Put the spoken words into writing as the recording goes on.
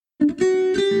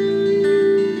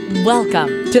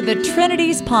Welcome to the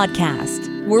Trinities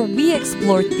Podcast, where we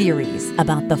explore theories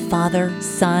about the Father,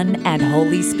 Son, and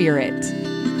Holy Spirit.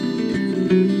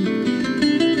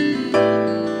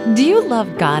 Do you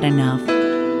love God enough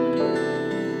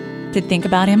to think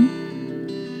about Him?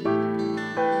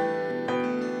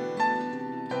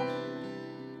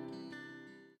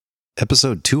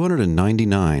 Episode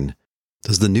 299.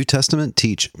 Does the New Testament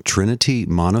teach Trinity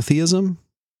monotheism?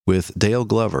 With Dale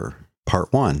Glover,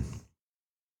 Part 1.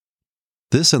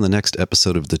 This and the next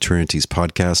episode of the Trinities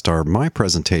podcast are my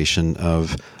presentation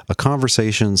of a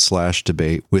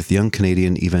conversation/debate with young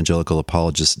Canadian evangelical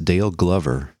apologist Dale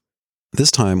Glover.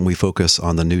 This time we focus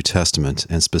on the New Testament,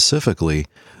 and specifically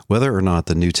whether or not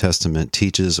the New Testament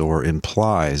teaches or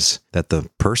implies that the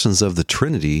persons of the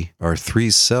Trinity are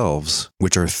three selves,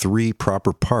 which are three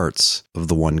proper parts of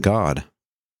the one God.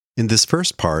 In this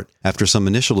first part, after some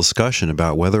initial discussion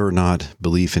about whether or not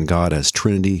belief in God as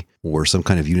Trinity or some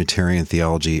kind of Unitarian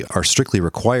theology are strictly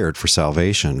required for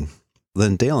salvation,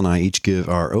 then Dale and I each give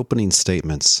our opening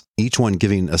statements, each one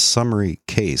giving a summary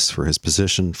case for his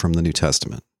position from the New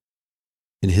Testament.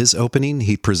 In his opening,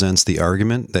 he presents the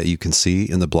argument that you can see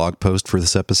in the blog post for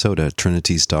this episode at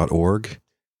trinities.org.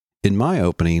 In my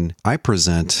opening, I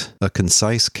present a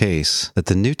concise case that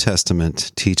the New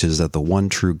Testament teaches that the one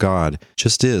true God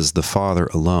just is the Father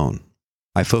alone.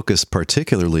 I focus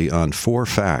particularly on four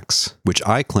facts, which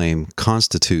I claim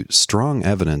constitute strong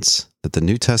evidence that the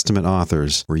New Testament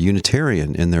authors were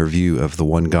Unitarian in their view of the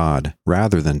one God,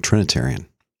 rather than Trinitarian.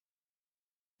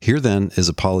 Here then is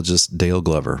apologist Dale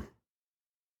Glover.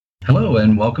 Hello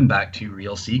and welcome back to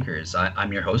Real Seekers.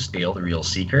 I'm your host, Dale, the Real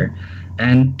Seeker,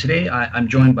 and today I'm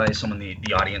joined by someone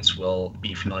the audience will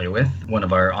be familiar with, one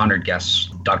of our honored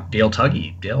guests, Dr. Dale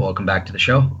Tuggy. Dale, welcome back to the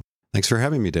show. Thanks for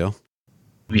having me, Dale.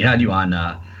 We had you on,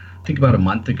 I think about a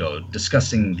month ago,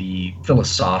 discussing the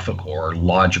philosophical or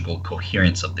logical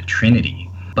coherence of the Trinity,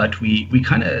 but we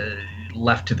kind of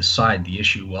left to the side the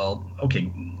issue, well, okay,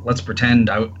 let's pretend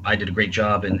I did a great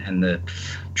job and the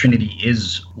Trinity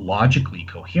is logically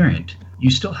coherent. You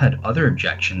still had other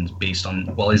objections based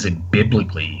on, well, is it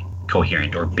biblically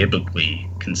coherent or biblically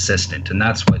consistent? And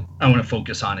that's what I want to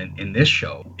focus on in this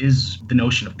show, is the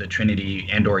notion of the Trinity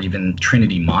and or even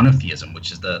Trinity monotheism,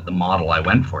 which is the model I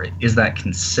went for. Is that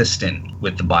consistent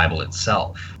with the Bible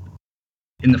itself?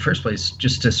 In the first place,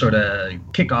 just to sort of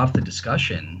kick off the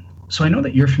discussion, so I know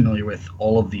that you're familiar with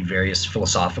all of the various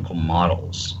philosophical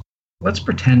models. Let's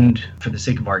pretend, for the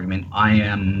sake of argument, I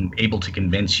am able to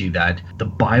convince you that the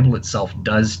Bible itself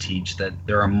does teach that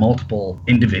there are multiple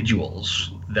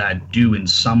individuals that do in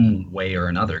some way or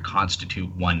another constitute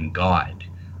one God.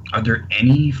 Are there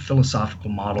any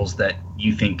philosophical models that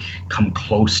you think come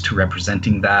close to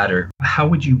representing that? Or how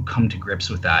would you come to grips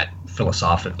with that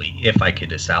philosophically, if I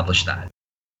could establish that?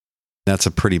 That's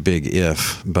a pretty big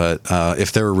if, but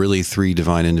if there are really three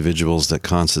divine individuals that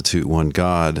constitute one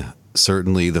God,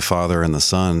 certainly the Father and the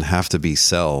Son have to be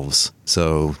selves.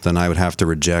 So then I would have to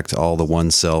reject all the one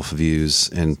self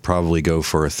views and probably go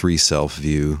for a three self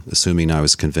view, assuming I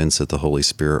was convinced that the Holy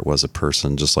Spirit was a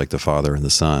person just like the Father and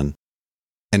the Son.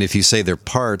 And if you say they're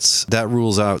parts, that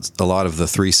rules out a lot of the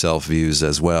three self views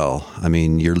as well. I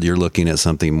mean, you're looking at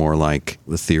something more like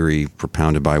the theory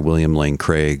propounded by William Lane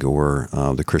Craig or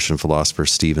the Christian philosopher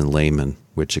Stephen Layman,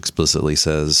 which explicitly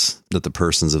says that the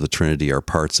persons of the Trinity are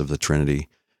parts of the Trinity.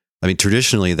 I mean,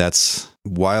 traditionally, that's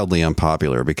wildly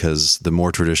unpopular because the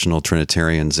more traditional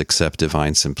Trinitarians accept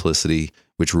divine simplicity,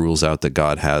 which rules out that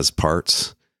God has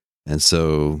parts. And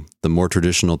so the more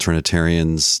traditional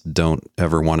Trinitarians don't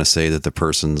ever want to say that the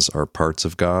persons are parts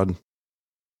of God.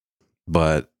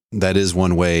 But that is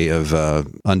one way of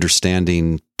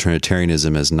understanding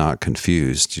Trinitarianism as not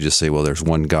confused. You just say, well, there's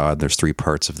one God, there's three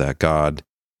parts of that God.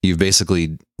 You've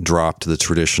basically dropped the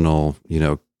traditional,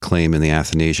 claim in the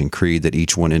Athanasian Creed that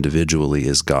each one individually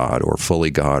is God or fully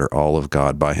God or all of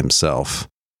God by himself.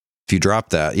 If you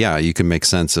drop that, you can make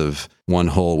sense of one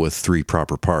whole with three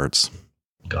proper parts.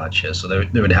 Gotcha. So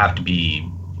there would have to be,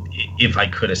 if I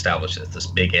could establish this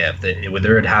big if,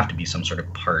 there would have to be some sort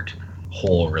of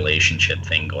part-whole relationship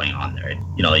thing going on there.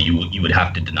 You would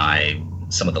have to deny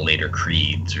some of the later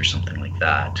creeds or something like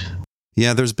that.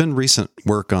 Yeah, there's been recent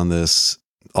work on this.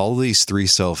 All these three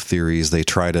self theories, they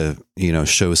try to,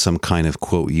 show some kind of,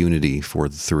 quote, unity for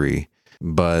the three.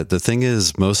 But the thing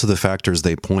is, most of the factors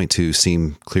they point to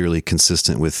seem clearly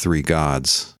consistent with three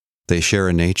gods. They share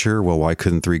a nature. Well, why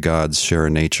couldn't three gods share a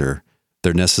nature?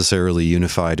 They're necessarily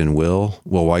unified in will.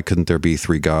 Well, why couldn't there be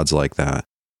three gods like that?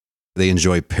 They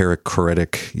enjoy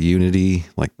perichoretic unity,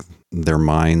 like their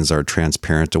minds are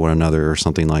transparent to one another or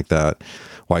something like that.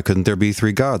 Why couldn't there be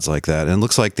three gods like that? And it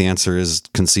looks like the answer is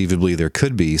conceivably there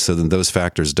could be, so then those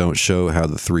factors don't show how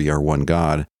the three are one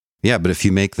God. Yeah, but if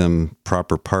you make them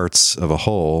proper parts of a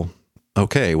whole,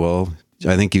 okay, well,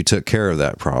 I think you took care of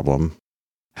that problem.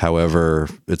 However,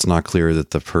 it's not clear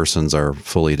that the persons are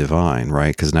fully divine,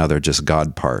 right? Because now they're just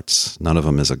God parts. None of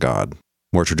them is a God.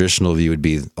 More traditional view would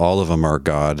be all of them are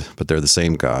God, but they're the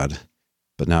same God.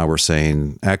 But now we're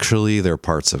saying, actually, they're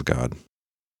parts of God.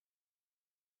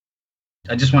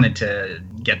 I just wanted to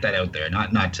get that out there,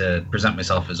 not to present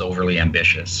myself as overly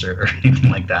ambitious or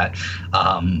anything like that.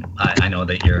 I know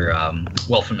that you're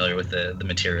well familiar with the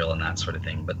material and that sort of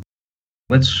thing, but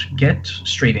let's get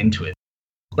straight into it.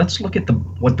 Let's look at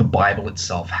what the Bible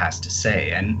itself has to say.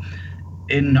 And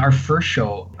in our first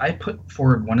show, I put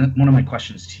forward one of my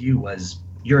questions to you was,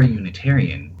 you're a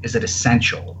Unitarian. Is it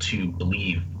essential to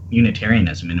believe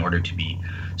Unitarianism in order to be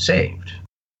saved?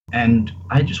 And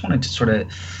I just wanted to sort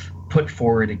of put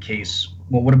forward a case,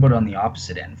 well, what about on the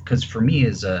opposite end? Because for me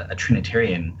as a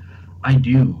Trinitarian, I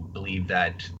do believe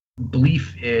that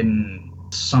belief in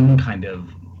some kind of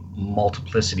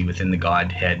multiplicity within the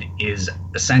Godhead is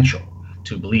essential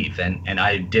to belief. And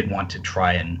I did want to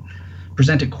try and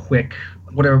present a quick,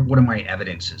 what are my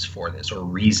evidences for this, or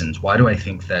reasons? Why do I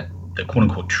think that the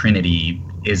quote-unquote Trinity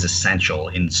is essential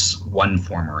in one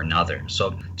form or another?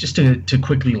 So just to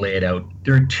quickly lay it out,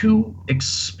 there are two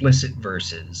explicit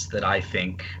verses that I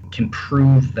think can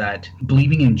prove that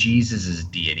believing in Jesus'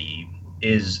 deity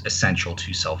is essential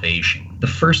to salvation. The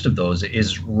first of those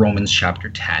is Romans chapter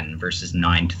 10, verses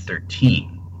 9 to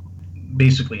 13.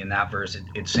 Basically, in that verse,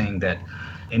 it's saying that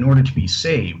in order to be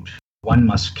saved, one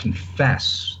must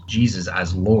confess Jesus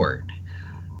as Lord.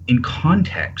 In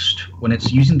context, when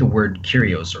it's using the word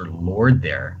Kyrios or Lord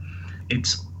there,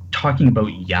 it's talking about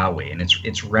Yahweh, and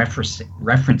it's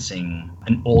referencing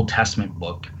an Old Testament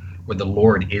book where the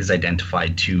Lord is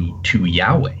identified to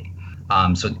Yahweh.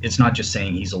 So it's not just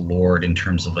saying he's a Lord in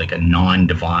terms of like a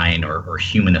non-divine or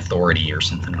human authority or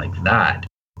something like that.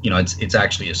 It's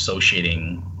actually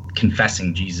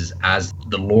confessing Jesus as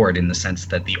the Lord in the sense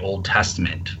that the Old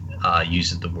Testament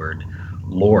uses the word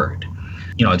Lord.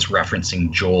 It's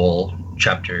referencing Joel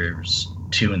chapters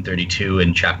 2 and 32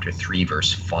 and chapter 3,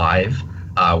 verse 5,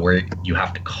 where you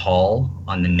have to call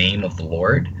on the name of the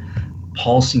Lord.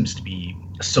 Paul seems to be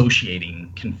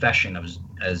associating confession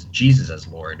as Jesus as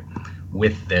Lord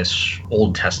with this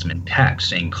Old Testament text,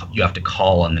 saying you have to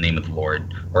call on the name of the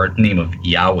Lord or name of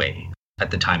Yahweh at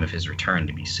the time of his return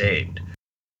to be saved.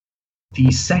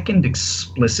 The second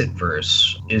explicit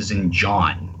verse is in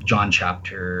John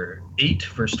chapter 8,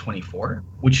 verse 24,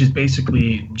 which is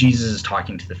basically Jesus is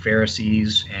talking to the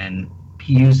Pharisees, and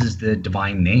he uses the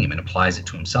divine name and applies it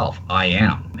to himself, I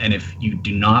am. And if you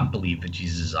do not believe that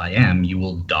Jesus is I am, you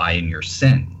will die in your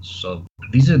sins. So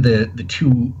these are the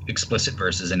two explicit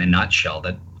verses in a nutshell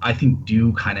that I think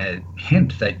do kind of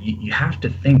hint that you have to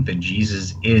think that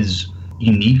Jesus is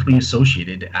uniquely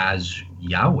associated as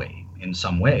Yahweh in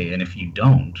some way, and if you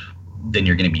don't, then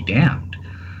you're going to be damned.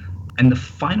 And the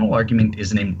final argument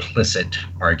is an implicit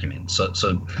argument.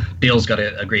 So Dale's got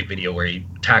a great video where he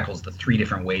tackles the three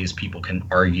different ways people can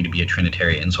argue to be a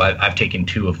Trinitarian. So I've taken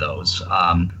two of those.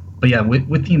 But yeah,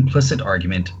 with the implicit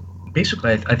argument,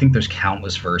 basically I think there's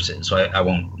countless verses. So I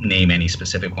won't name any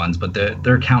specific ones, but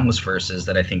there are countless verses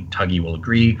that I think Tuggy will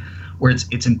agree, where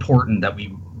it's important that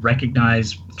we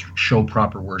recognize, show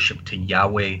proper worship to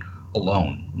Yahweh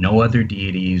alone, no other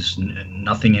deities,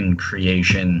 nothing in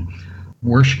creation.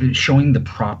 Worship, showing the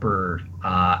proper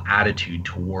attitude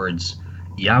towards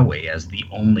Yahweh as the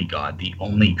only God, the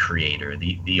only creator,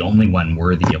 the only one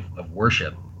worthy of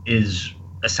worship is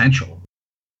essential.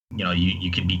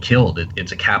 You could be killed.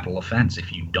 It's a capital offense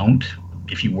if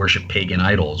you worship pagan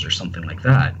idols or something like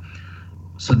that.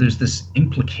 So there's this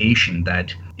implication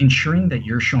that ensuring that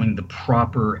you're showing the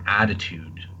proper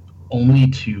attitude only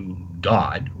to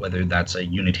God, whether that's a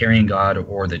Unitarian God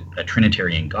or a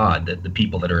Trinitarian God, the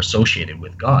people that are associated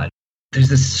with God, there's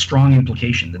this strong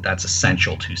implication that that's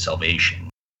essential to salvation.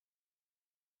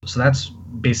 So that's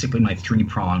basically my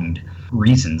three-pronged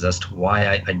reasons as to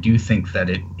why I do think that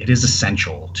it is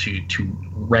essential to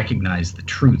recognize the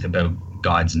truth about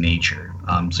God's nature.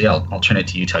 So yeah, I'll turn it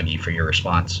to you, Tuggy, for your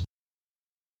response.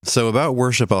 So about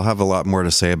worship, I'll have a lot more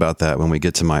to say about that when we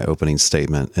get to my opening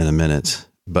statement in a minute.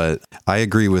 But I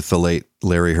agree with the late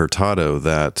Larry Hurtado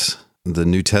that the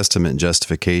New Testament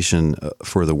justification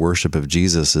for the worship of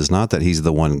Jesus is not that he's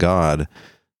the one God,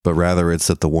 but rather it's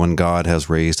that the one God has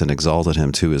raised and exalted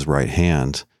him to his right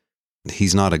hand.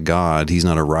 He's not a God. He's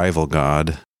not a rival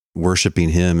God. Worshiping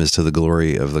him is to the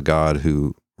glory of the God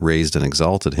who raised and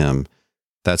exalted him.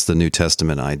 That's the New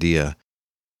Testament idea.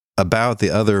 about the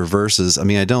other verses, I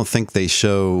mean, I don't think they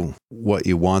show what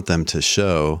you want them to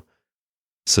show.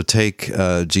 So take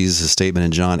Jesus' statement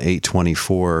in John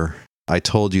 8:24. I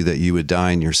told you that you would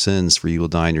die in your sins, for you will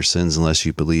die in your sins unless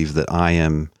you believe that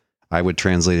I would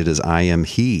translate it as I am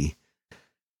He.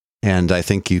 And I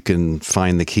think you can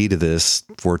find the key to this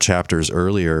 4 chapters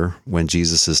earlier when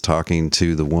Jesus is talking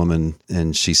to the woman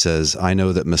and she says, I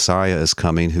know that Messiah is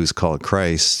coming, who's called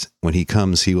Christ. When he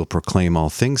comes, he will proclaim all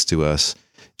things to us.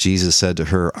 Jesus said to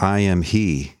her, I am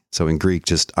He. So in Greek,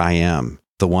 just I am,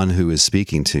 the one who is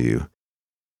speaking to you.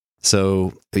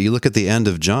 So you look at the end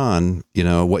of John,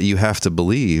 what you have to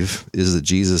believe is that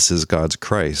Jesus is God's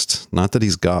Christ, not that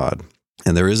he's God.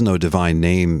 And there is no divine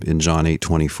name in John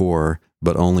 8:24,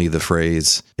 but only the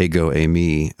phrase, ego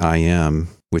eimi, I am,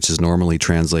 which is normally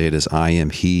translated as I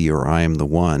am He or I am the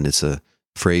one. It's a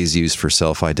phrase used for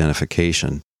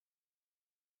self-identification.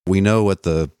 We know what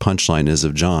the punchline is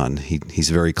of John.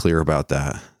 He's very clear about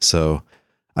that. So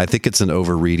I think it's an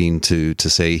overreading to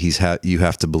say you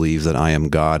have to believe that I am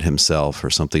God himself or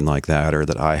something like that, or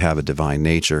that I have a divine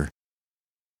nature.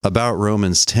 About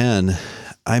Romans 10,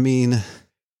 I mean,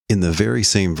 in the very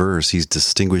same verse, he's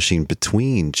distinguishing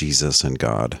between Jesus and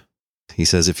God. He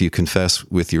says, if you confess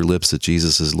with your lips that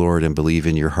Jesus is Lord and believe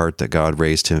in your heart that God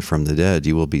raised him from the dead,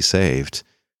 you will be saved.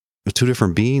 There's 2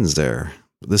 different beings there.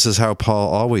 This is how Paul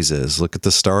always is. Look at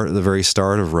the very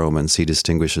start of Romans. He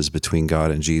distinguishes between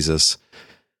God and Jesus.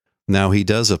 Now, he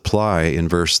does apply in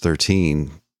verse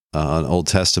 13, an Old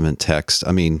Testament text.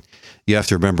 I mean, you have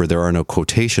to remember there are no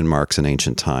quotation marks in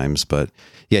ancient times, but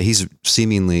yeah, he's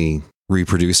seemingly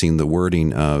reproducing the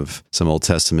wording of some Old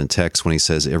Testament text when he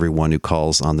says, everyone who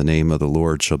calls on the name of the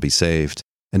Lord shall be saved.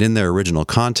 And in their original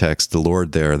context, the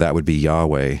Lord there, that would be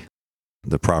Yahweh,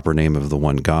 the proper name of the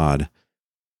one God.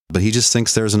 But he just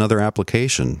thinks there's another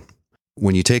application.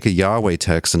 When you take a Yahweh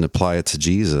text and apply it to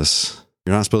Jesus,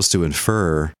 you're not supposed to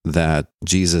infer that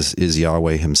Jesus is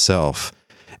Yahweh himself.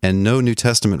 And no New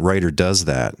Testament writer does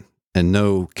that. And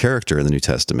no character in the New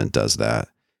Testament does that,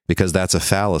 because that's a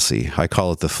fallacy. I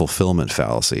call it the fulfillment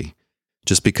fallacy.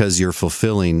 Just because you're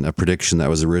fulfilling a prediction that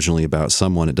was originally about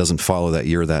someone, it doesn't follow that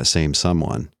you're that same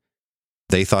someone.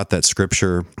 They thought that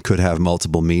Scripture could have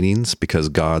multiple meanings because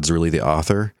God's really the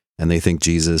author, and they think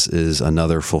Jesus is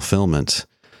another fulfillment.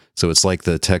 So it's like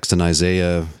the text in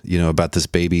Isaiah, about this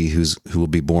baby who will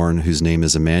be born, whose name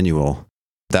is Emmanuel.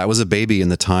 That was a baby in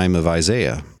the time of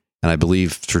Isaiah. And I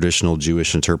believe traditional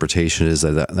Jewish interpretation is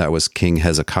that was King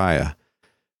Hezekiah.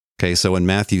 Okay, so when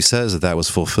Matthew says that was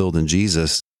fulfilled in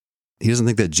Jesus, he doesn't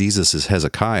think that Jesus is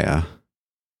Hezekiah.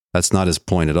 That's not his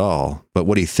point at all. But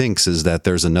what he thinks is that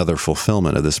there's another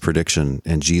fulfillment of this prediction,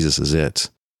 and Jesus is it.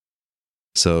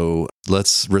 So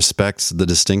let's respect the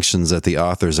distinctions that the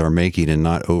authors are making and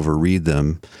not overread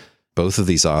them. Both of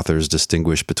these authors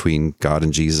distinguish between God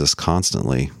and Jesus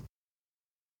constantly.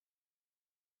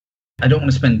 I don't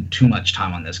want to spend too much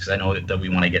time on this because I know that we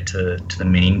want to get to the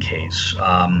main case.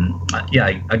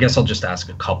 I guess I'll just ask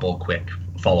a couple quick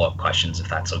follow-up questions if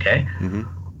that's okay.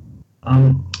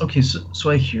 Mm-hmm. Okay, so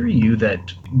I hear you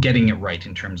that getting it right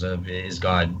in terms of is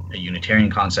God a Unitarian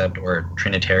concept or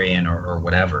Trinitarian or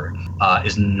whatever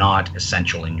is not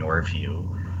essential in your view.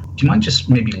 Do you mind just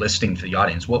maybe listing to the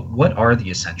audience what are the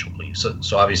essential beliefs?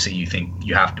 So obviously you think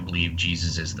you have to believe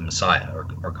Jesus is the Messiah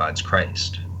or God's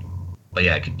Christ. But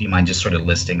yeah, do you mind just sort of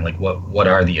listing like what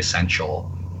are the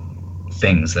essential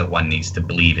things that one needs to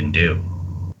believe and do?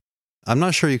 I'm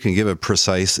not sure you can give a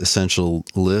precise essential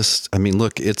list. I mean,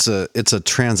 look, it's a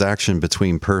transaction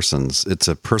between persons. It's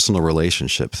a personal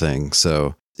relationship thing.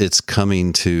 So it's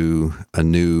coming to a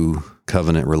new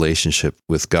covenant relationship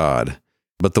with God.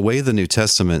 But the way the New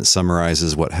Testament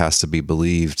summarizes what has to be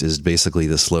believed is basically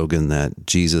the slogan that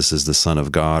Jesus is the Son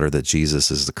of God or that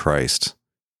Jesus is the Christ.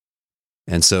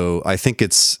 And so I think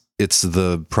it's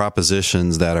the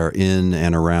propositions that are in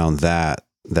and around that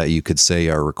you could say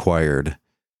are required.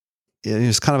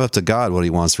 It's kind of up to God what he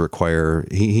wants to require.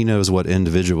 He knows what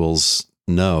individuals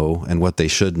know and what they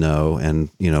should know and,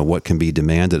 what can be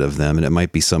demanded of them. And it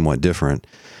might be somewhat different.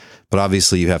 But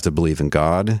obviously you have to believe in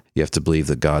God. You have to believe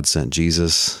that God sent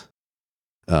Jesus.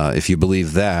 If you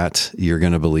believe that, you're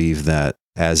going to believe that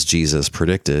as Jesus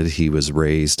predicted, he was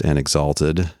raised and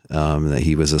exalted, that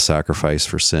he was a sacrifice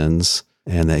for sins,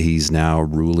 and that he's now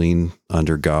ruling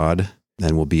under God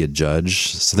and will be a judge.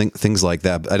 So things like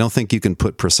that. But I don't think you can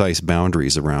put precise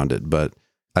boundaries around it, but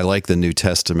I like the New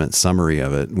Testament summary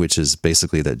of it, which is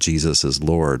basically that Jesus is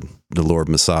Lord, the Lord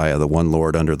Messiah, the one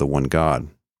Lord under the one God.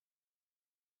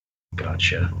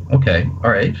 Gotcha. Okay.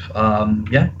 All right.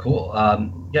 Yeah, cool.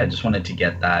 I just wanted to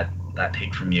get that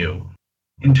take from you.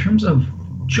 In terms of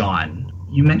John,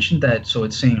 you mentioned that, so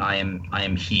it's saying I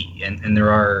am he, and there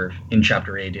are, in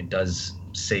chapter 8, it does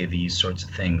say these sorts of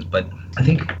things, but I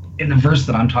think in the verse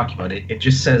that I'm talking about, it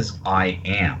just says I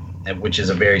am, which is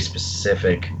a very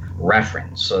specific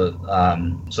reference. So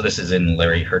this is in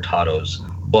Larry Hurtado's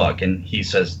book, and he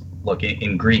says, look,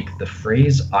 in Greek, the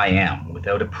phrase I am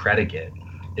without a predicate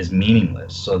is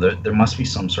meaningless. So there must be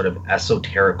some sort of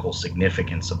esoterical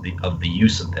significance of the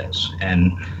use of this.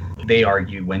 And they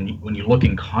argue when you look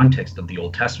in context of the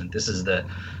Old Testament, this is the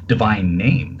divine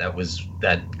name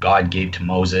that God gave to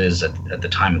Moses at the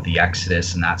time of the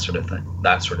Exodus and that sort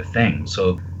of thing.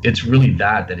 So it's really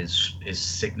that is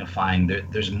signifying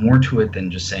there's more to it than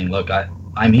just saying, look,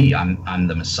 I'm he, I'm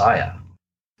the Messiah.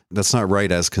 That's not right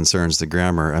as concerns the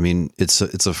grammar. I mean, it's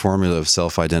a formula of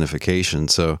self-identification.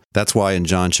 So that's why in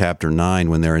John chapter 9,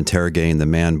 when they're interrogating the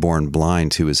man born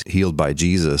blind who was healed by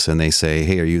Jesus, and they say,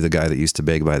 hey, are you the guy that used to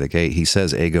beg by the gate? He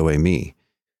says, ego eimi.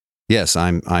 Yes,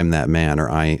 I'm that man,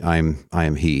 or I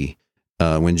am he.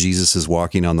 When Jesus is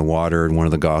walking on the water in one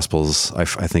of the Gospels, I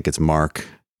think it's Mark,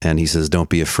 and he says, don't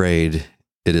be afraid,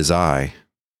 it is I.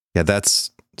 Yeah,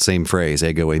 that's same phrase,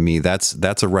 ego eimi.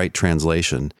 That's a right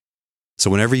translation. So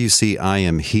whenever you see I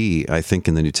am he, I think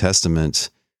in the New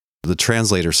Testament, the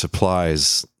translator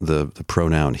supplies the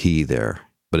pronoun he there,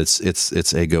 but it's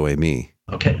ego eimi.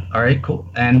 Okay, all right, cool.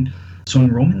 And so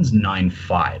in Romans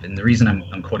 9:5, and the reason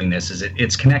I'm quoting this is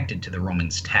it's connected to the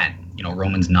Romans 10.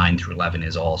 Romans 9 through 11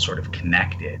 is all sort of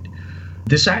connected.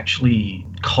 This actually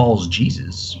calls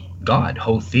Jesus God,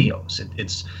 ho theos.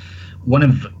 It's one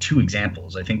of two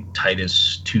examples. I think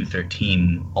Titus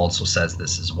 2:13 also says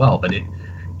this as well, but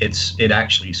it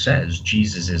actually says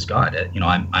Jesus is God.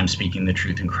 I'm speaking the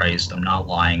truth in Christ. I'm not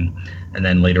lying. And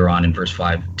then later on in verse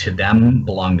 5, to them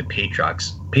belong the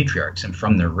patriarchs, and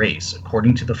from their race,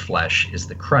 according to the flesh, is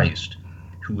the Christ,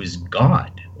 who is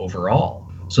God over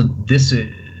all. So this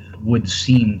would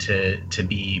seem to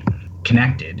be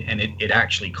connected, and it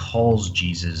actually calls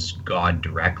Jesus God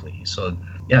directly. So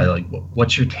yeah, like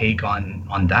what's your take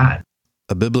on that?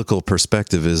 A biblical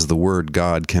perspective is the word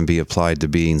God can be applied to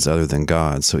beings other than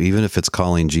God. So even if it's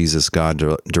calling Jesus God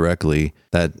directly,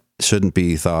 that shouldn't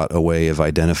be thought a way of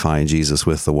identifying Jesus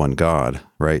with the one God,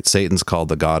 right? Satan's called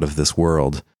the God of this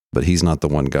world, but he's not the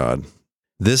one God.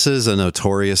 This is a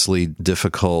notoriously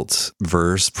difficult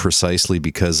verse precisely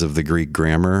because of the Greek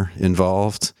grammar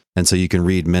involved. And so you can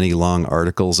read many long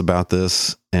articles about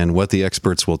this. And what the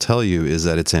experts will tell you is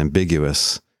that it's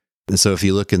ambiguous. And so if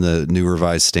you look in the New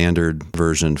Revised Standard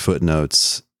Version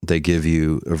footnotes, they give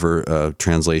you a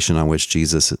translation on which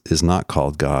Jesus is not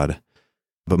called God.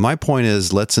 But my point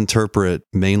is, let's interpret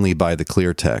mainly by the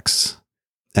clear text.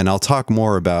 And I'll talk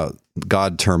more about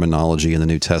God terminology in the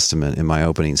New Testament in my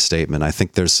opening statement. I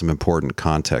think there's some important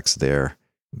context there.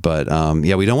 But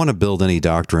we don't want to build any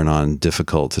doctrine on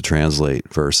difficult to translate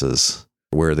verses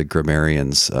where the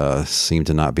grammarians seem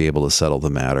to not be able to settle the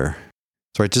matter.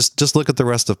 So just look at the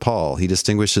rest of Paul. He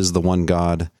distinguishes the one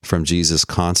God from Jesus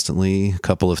constantly. A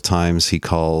couple of times he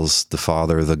calls the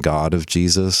Father the God of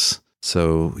Jesus.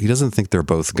 So he doesn't think they're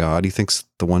both God. He thinks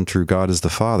the one true God is the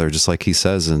Father, just like he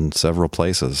says in several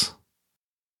places.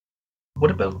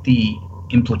 What about the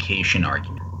implication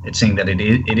argument? It's saying that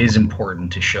it is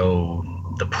important to show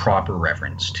the proper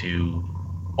reference to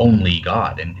only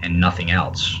God and nothing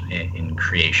else in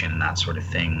creation and that sort of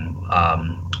thing.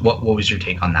 What was your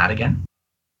take on that again?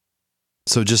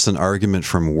 So just an argument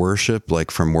from worship, like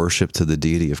from worship to the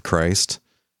deity of Christ?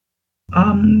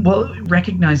 Well,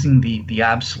 recognizing the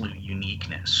absolute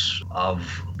uniqueness of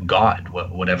God,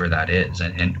 whatever that is,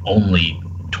 and only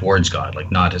towards God,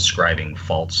 like not ascribing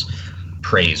false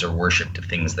praise or worship to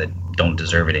things that don't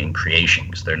deserve it in creation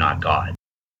because they're not God.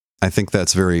 I think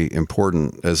that's very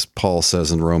important, as Paul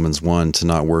says in Romans 1, to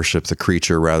not worship the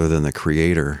creature rather than the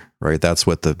creator, right? That's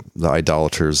what the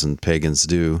idolaters and pagans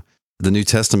do. The New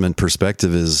Testament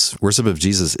perspective is worship of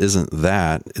Jesus isn't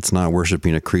that. It's not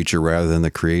worshiping a creature rather than the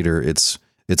creator. It's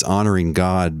honoring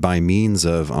God by means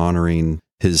of honoring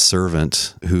his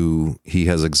servant who he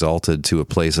has exalted to a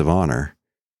place of honor.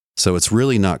 So it's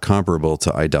really not comparable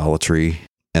to idolatry,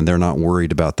 and they're not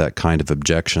worried about that kind of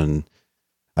objection.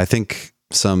 I think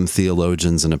some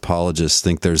theologians and apologists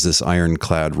think there's this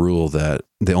ironclad rule that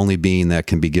the only being that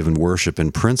can be given worship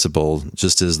in principle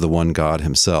just is the one God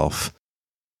himself.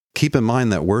 Keep in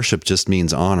mind that worship just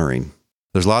means honoring.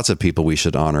 There's lots of people we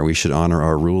should honor. We should honor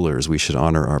our rulers. We should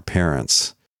honor our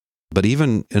parents. But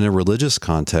even in a religious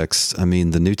context, I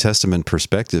mean, the New Testament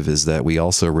perspective is that we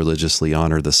also religiously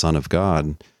honor the Son of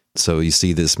God. So you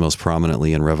see this most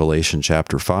prominently in Revelation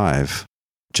chapter 5.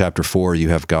 Chapter 4, you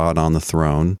have God on the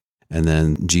throne, And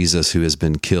then Jesus, who has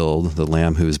been killed, the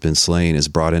lamb who has been slain, is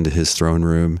brought into his throne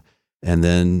room. And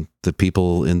then the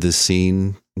people in this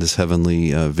scene, this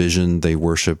heavenly vision, they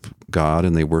worship God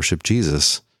and they worship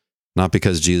Jesus. Not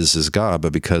because Jesus is God,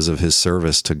 but because of his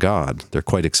service to God. They're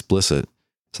quite explicit.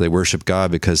 So they worship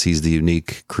God because he's the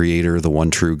unique creator, the one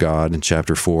true God. In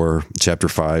chapter 4, chapter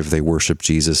 5, they worship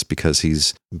Jesus because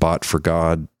he's bought for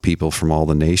God people from all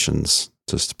the nations,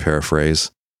 just to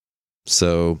paraphrase.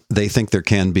 So they think there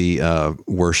can be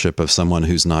worship of someone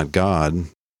who's not God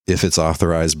if it's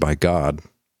authorized by God.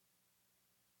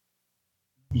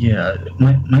 Yeah,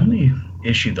 my only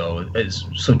issue, though, is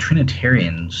so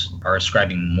Trinitarians are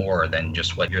ascribing more than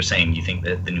just what you're saying. You think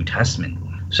that the New Testament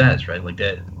says, right? Like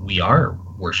that we are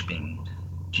worshiping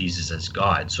Jesus as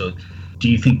God. So do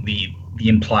you think the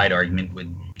implied argument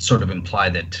would sort of imply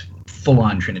that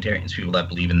full-on Trinitarians, people that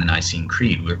believe in the Nicene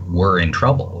Creed, we're in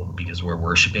trouble because we're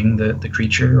worshiping the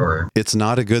creature? Or it's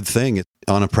not a good thing.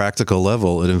 On a practical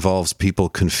level, it involves people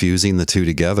confusing the two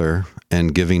together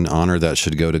and giving honor that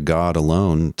should go to God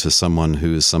alone to someone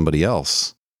who is somebody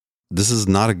else. This is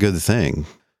not a good thing,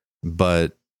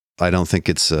 but I don't think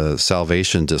it's a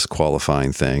salvation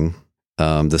disqualifying thing.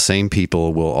 The same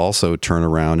people will also turn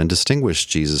around and distinguish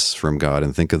Jesus from God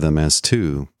and think of them as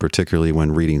two, particularly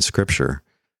when reading Scripture.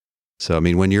 So, I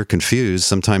mean, when you're confused,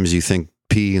 sometimes you think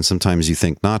P and sometimes you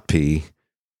think not P.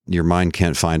 Your mind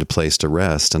can't find a place to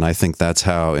rest. And I think that's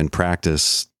how, in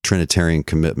practice, Trinitarian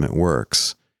commitment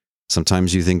works.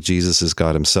 Sometimes you think Jesus is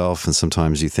God himself, and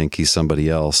sometimes you think he's somebody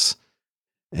else.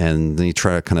 And then you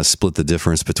try to kind of split the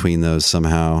difference between those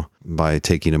somehow by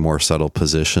taking a more subtle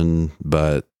position.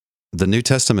 But the New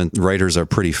Testament writers are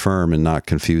pretty firm in not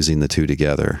confusing the two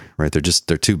together, right?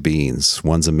 They're two beings.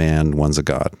 One's a man, one's a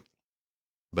God.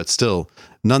 But still,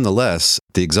 nonetheless,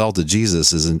 the exalted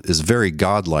Jesus is very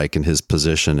godlike in his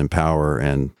position and power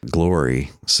and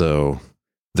glory. So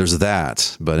there's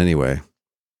that. But anyway.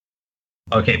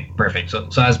 Okay, perfect. So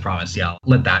as promised, yeah, I'll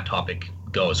let that topic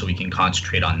go so we can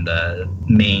concentrate on the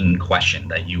main question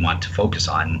that you want to focus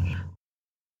on.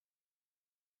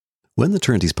 When the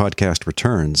Trinities podcast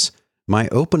returns, my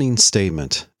opening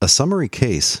statement, a summary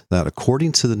case that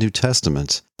according to the New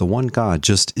Testament, the one God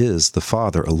just is the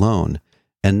Father alone,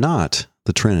 and not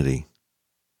the Trinity.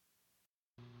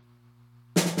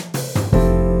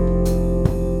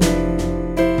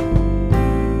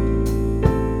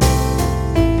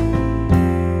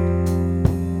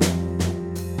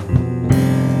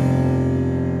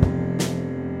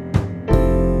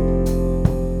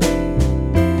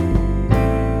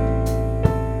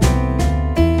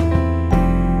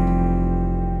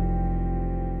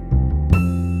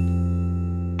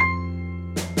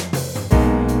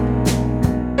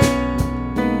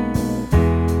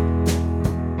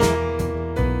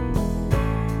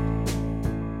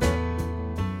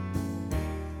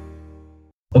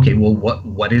 Okay, well,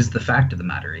 what is the fact of the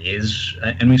matter? Is,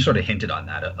 and we sort of hinted on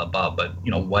that above, but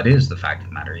what is the fact of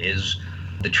the matter? Is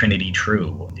the Trinity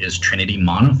true? Is Trinity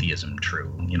monotheism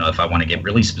true? If I want to get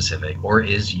really specific, or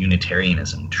is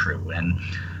Unitarianism true? And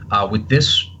with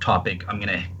this topic, I'm going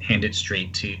to hand it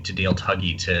straight to Dale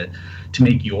Tuggy to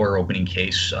make your opening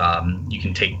case. You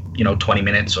can take 20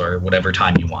 minutes or whatever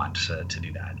time you want to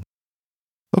do that.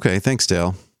 Okay, thanks,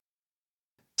 Dale.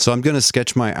 So I'm going to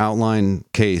sketch my outline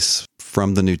case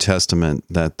from the New Testament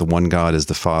that the one God is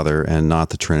the Father and not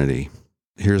the Trinity.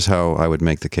 Here's how I would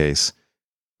make the case.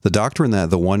 The doctrine that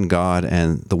the one God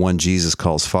and the one Jesus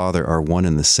calls Father are one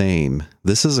and the same,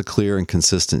 this is a clear and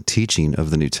consistent teaching of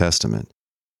the New Testament.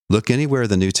 Look anywhere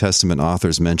the New Testament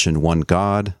authors mention one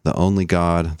God, the only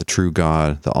God, the true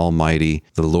God, the Almighty,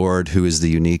 the Lord who is the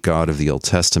unique God of the Old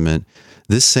Testament.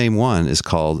 This same one is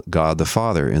called God the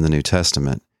Father in the New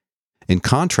Testament. In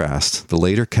contrast, the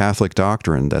later Catholic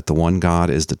doctrine that the one God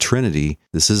is the Trinity,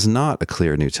 this is not a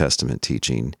clear New Testament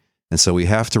teaching, and so we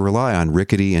have to rely on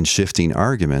rickety and shifting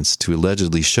arguments to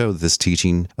allegedly show that this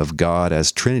teaching of God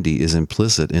as Trinity is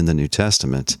implicit in the New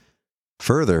Testament.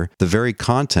 Further, the very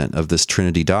content of this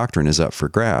Trinity doctrine is up for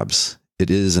grabs. It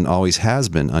is and always has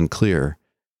been unclear.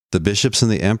 The bishops and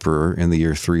the emperor in the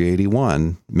year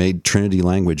 381 made Trinity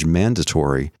language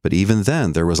mandatory, but even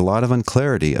then there was a lot of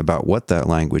unclarity about what that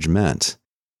language meant.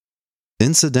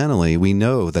 Incidentally, we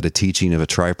know that a teaching of a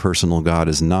tripersonal God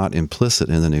is not implicit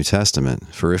in the New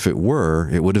Testament, for if it were,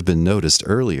 it would have been noticed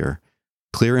earlier.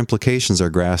 Clear implications are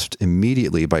grasped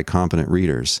immediately by competent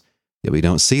readers, yet we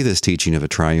don't see this teaching of a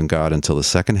triune God until the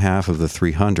second half of the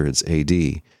 300s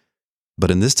AD. But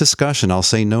in this discussion, I'll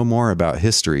say no more about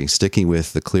history, sticking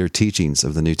with the clear teachings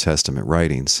of the New Testament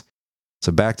writings.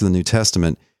 So back to the New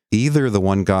Testament, either the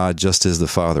one God just is the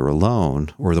Father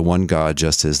alone, or the one God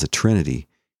just is the Trinity.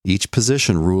 Each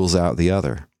position rules out the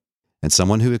other. And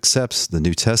someone who accepts the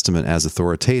New Testament as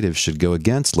authoritative should go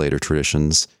against later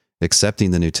traditions, accepting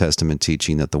the New Testament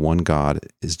teaching that the one God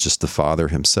is just the Father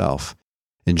himself.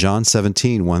 In John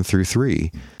 17,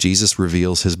 1-3, Jesus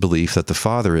reveals his belief that the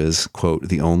Father is, quote,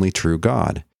 the only true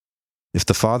God. If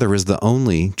the Father is the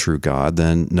only true God,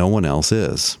 then no one else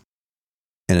is.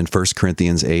 And in 1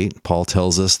 Corinthians 8, Paul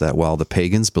tells us that while the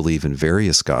pagans believe in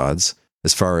various gods,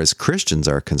 as far as Christians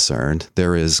are concerned,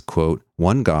 there is, quote,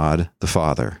 one God, the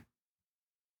Father.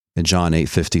 In John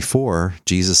 8:54,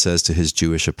 Jesus says to his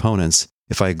Jewish opponents,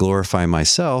 if I glorify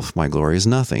myself, my glory is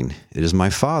nothing. It is my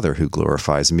Father who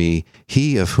glorifies me,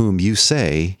 he of whom you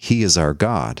say, he is our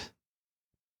God.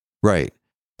 Right.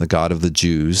 The God of the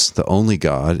Jews, the only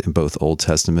God in both Old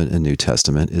Testament and New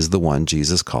Testament, is the one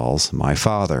Jesus calls my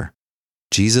Father.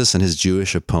 Jesus and his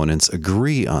Jewish opponents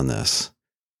agree on this.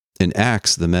 In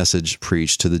Acts, the message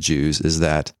preached to the Jews is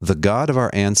that the God of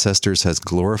our ancestors has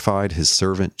glorified his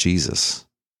servant Jesus.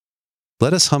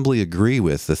 Let us humbly agree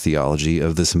with the theology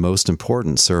of this most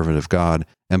important servant of God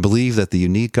and believe that the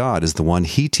unique God is the one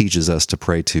he teaches us to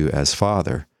pray to as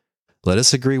Father. Let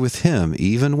us agree with him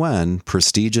even when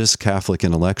prestigious Catholic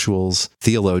intellectuals,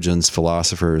 theologians,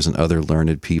 philosophers, and other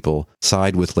learned people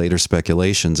side with later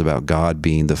speculations about God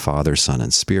being the Father, Son,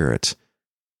 and Spirit.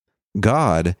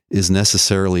 God is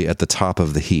necessarily at the top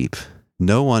of the heap.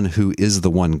 No one who is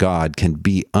the one God can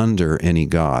be under any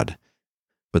God.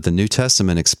 But the New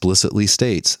Testament explicitly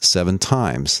states 7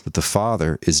 times that the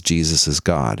Father is Jesus'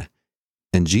 God.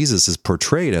 And Jesus is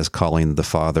portrayed as calling the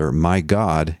Father my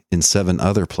God in 7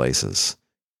 other places.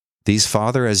 These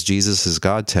Father as Jesus'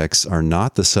 God texts are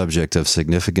not the subject of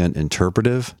significant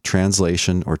interpretive,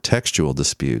 translation, or textual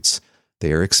disputes.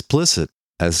 They are explicit,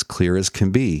 as clear as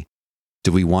can be.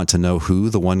 Do we want to know who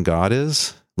the one God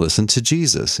is? Listen to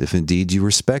Jesus, if indeed you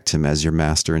respect him as your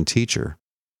master and teacher.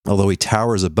 Although he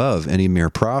towers above any mere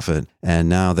prophet, and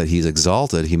now that he's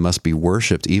exalted, he must be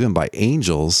worshipped even by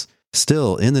angels,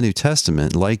 still in the New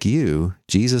Testament, like you,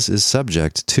 Jesus is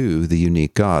subject to the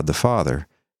unique God, the Father.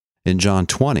 In John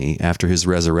 20, after his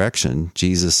resurrection,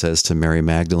 Jesus says to Mary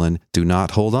Magdalene, do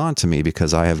not hold on to me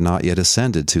because I have not yet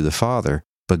ascended to the Father,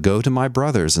 but go to my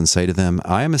brothers and say to them,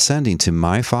 I am ascending to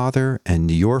my Father and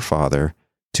your Father,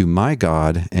 to my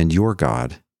God and your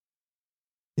God.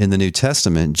 In the New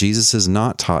Testament, Jesus is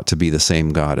not taught to be the same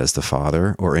God as the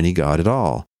Father or any God at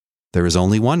all. There is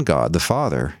only one God, the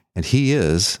Father, and he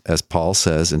is, as Paul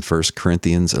says in 1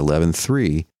 Corinthians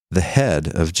 11:3, the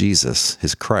head of Jesus,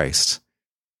 his Christ.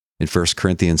 In 1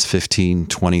 Corinthians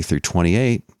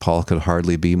 15:20-28, Paul could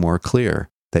hardly be more clear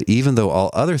that even though all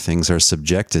other things are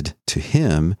subjected to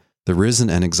him, the risen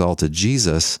and exalted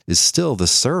Jesus is still the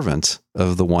servant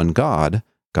of the one God,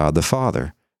 God the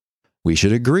Father. We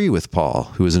should agree with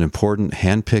Paul, who is an important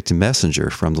hand-picked messenger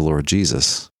from the Lord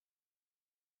Jesus.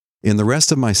 In the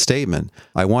rest of my statement,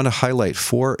 I want to highlight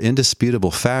 4 indisputable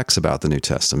facts about the New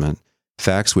Testament,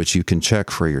 facts which you can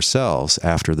check for yourselves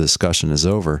after the discussion is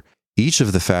over. Each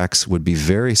of the facts would be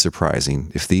very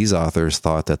surprising if these authors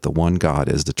thought that the one God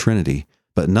is the Trinity,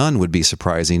 but none would be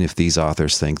surprising if these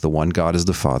authors think the one God is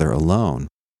the Father alone.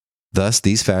 Thus,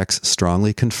 these facts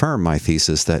strongly confirm my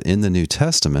thesis that in the New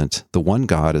Testament, the one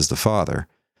God is the Father.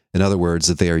 In other words,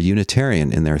 that they are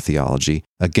Unitarian in their theology,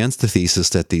 against the thesis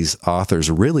that these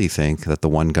authors really think that the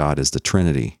one God is the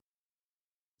Trinity.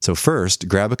 So first,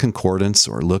 grab a concordance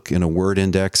or look in a word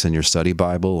index in your study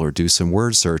Bible or do some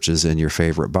word searches in your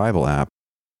favorite Bible app.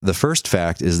 The first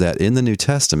fact is that in the New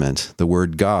Testament, the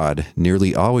word God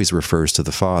nearly always refers to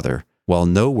the Father, while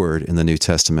no word in the New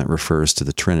Testament refers to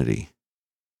the Trinity.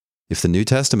 If the New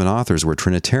Testament authors were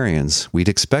Trinitarians, we'd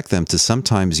expect them to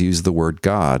sometimes use the word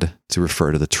God to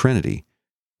refer to the Trinity.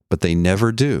 But they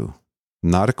never do.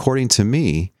 Not according to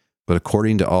me, but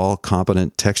according to all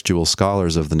competent textual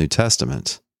scholars of the New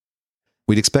Testament.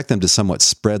 We'd expect them to somewhat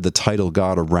spread the title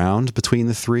God around between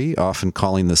the three, often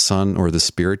calling the Son or the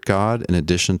Spirit God in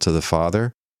addition to the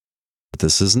Father. But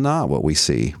this is not what we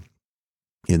see.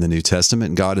 In the New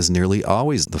Testament, God is nearly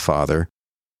always the Father.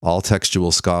 All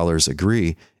textual scholars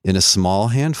agree, in a small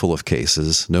handful of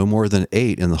cases, no more than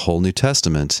 8 in the whole New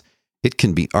Testament, it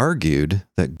can be argued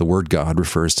that the word God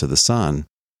refers to the Son.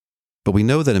 But we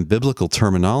know that in biblical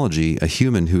terminology, a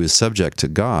human who is subject to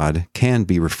God can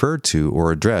be referred to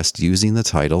or addressed using the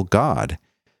title God.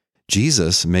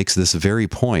 Jesus makes this very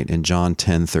point in John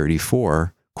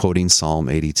 10:34, quoting Psalm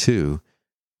 82.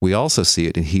 We also see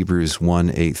it in Hebrews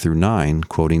 1:8-9,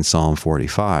 quoting Psalm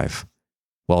 45.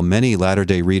 While many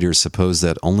latter-day readers suppose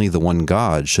that only the one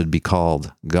God should be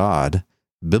called God,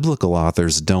 biblical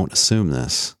authors don't assume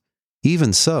this.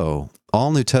 Even so,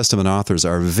 all New Testament authors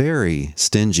are very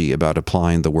stingy about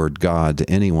applying the word God to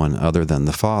anyone other than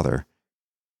the Father.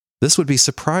 This would be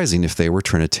surprising if they were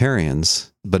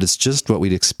Trinitarians, but it's just what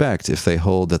we'd expect if they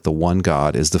hold that the one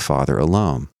God is the Father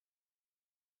alone.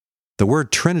 The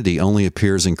word Trinity only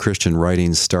appears in Christian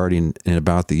writings starting in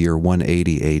about the year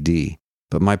 180 AD.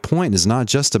 But my point is not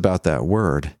just about that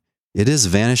word. It is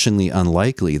vanishingly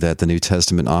unlikely that the New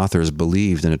Testament authors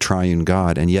believed in a triune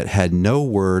God and yet had no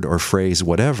word or phrase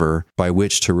whatever by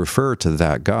which to refer to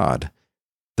that God.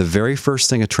 The very first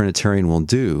thing a Trinitarian will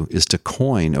do is to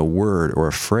coin a word or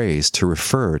a phrase to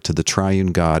refer to the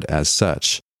triune God as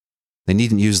such. They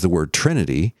needn't use the word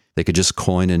Trinity. They could just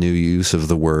coin a new use of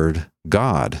the word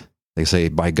God. They say,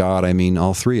 by God, I mean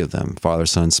all three of them, Father,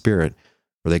 Son, Spirit.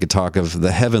 Or they could talk of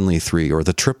the heavenly three, or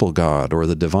the triple God, or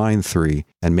the divine three,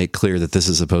 and make clear that this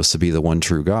is supposed to be the one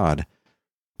true God.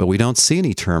 But we don't see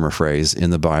any term or phrase in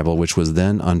the Bible which was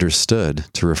then understood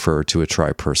to refer to a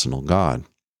tripersonal God.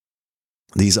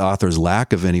 These authors'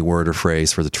 lack of any word or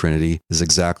phrase for the Trinity is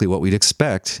exactly what we'd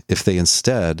expect if they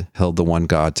instead held the one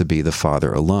God to be the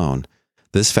Father alone.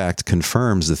 This fact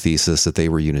confirms the thesis that they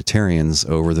were Unitarians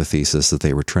over the thesis that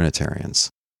they were Trinitarians.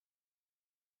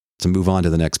 To move on to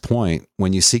the next point,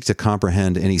 when you seek to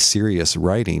comprehend any serious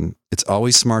writing, it's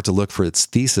always smart to look for its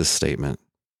thesis statement.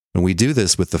 When we do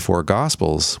this with the four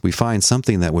Gospels, we find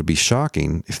something that would be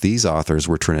shocking if these authors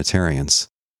were Trinitarians.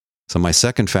 So my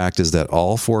second fact is that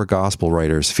all four Gospel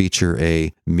writers feature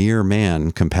a mere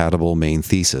man compatible main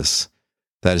thesis.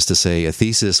 That is to say, a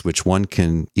thesis which one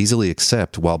can easily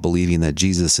accept while believing that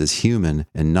Jesus is human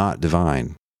and not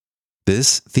divine.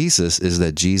 This thesis is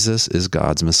that Jesus is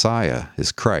God's Messiah,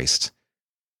 his Christ.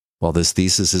 While this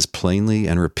thesis is plainly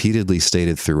and repeatedly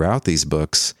stated throughout these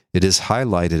books, it is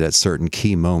highlighted at certain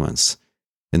key moments.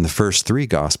 In the first three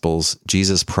Gospels,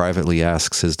 Jesus privately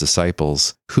asks his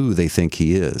disciples who they think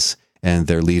he is, and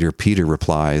their leader Peter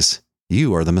replies,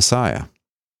 "You are the Messiah."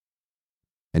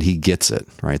 And he gets it,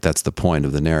 right? That's the point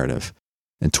of the narrative.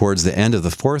 And towards the end of the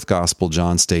fourth Gospel,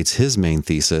 John states his main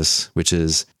thesis, which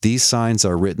is, "These signs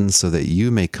are written so that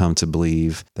you may come to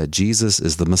believe that Jesus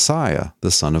is the Messiah, the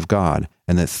Son of God,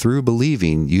 and that through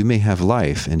believing you may have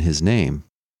life in his name."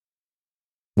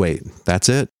 Wait, that's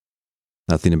it?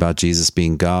 Nothing about Jesus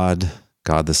being God,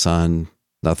 God the Son,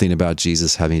 nothing about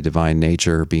Jesus having a divine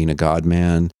nature, being a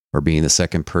God-man, or being the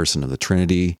second person of the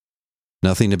Trinity,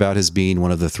 nothing about his being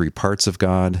one of the three parts of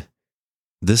God.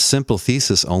 This simple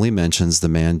thesis only mentions the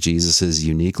man Jesus'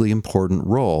 uniquely important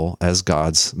role as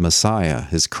God's Messiah,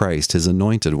 his Christ, his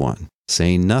anointed one,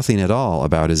 saying nothing at all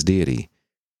about his deity.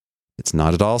 It's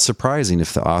not at all surprising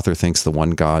if the author thinks the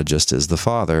one God just is the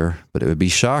Father, but it would be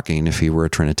shocking if he were a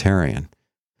Trinitarian.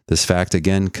 This fact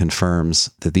again confirms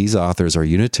that these authors are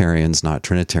Unitarians, not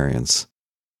Trinitarians.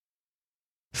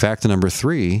 Fact number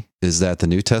 3 is that the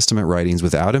New Testament writings,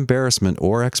 without embarrassment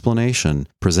or explanation,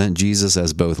 present Jesus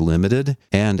as both limited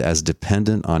and as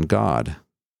dependent on God.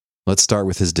 Let's start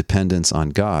with his dependence on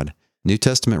God. New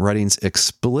Testament writings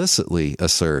explicitly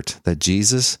assert that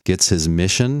Jesus gets his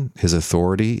mission, his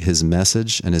authority, his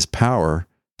message, and his power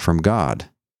from God.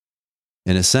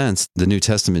 In a sense, the New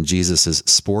Testament Jesus is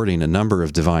sporting a number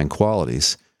of divine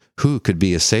qualities. Who could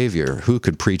be a savior? Who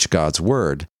could preach God's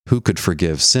word? Who could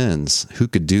forgive sins? Who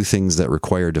could do things that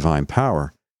require divine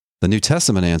power? The New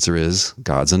Testament answer is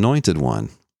God's anointed one.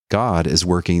 God is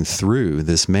working through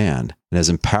this man and has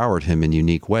empowered him in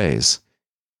unique ways.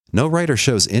 No writer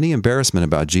shows any embarrassment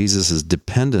about Jesus'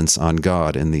 dependence on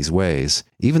God in these ways,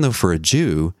 even though for a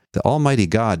Jew, the Almighty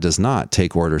God does not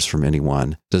take orders from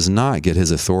anyone, does not get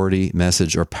his authority,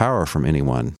 message, or power from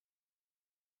anyone.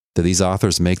 Do these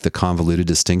authors make the convoluted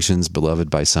distinctions beloved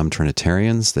by some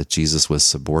Trinitarians, that Jesus was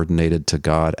subordinated to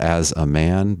God as a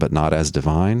man, but not as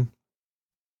divine?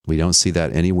 We don't see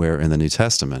that anywhere in the New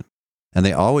Testament. And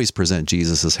they always present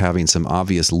Jesus as having some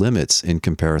obvious limits in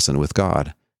comparison with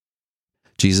God.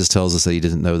 Jesus tells us that he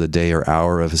didn't know the day or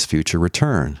hour of his future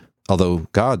return, although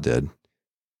God did.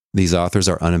 These authors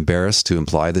are unembarrassed to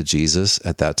imply that Jesus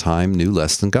at that time knew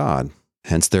less than God.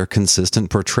 Hence their consistent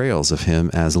portrayals of him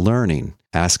as learning,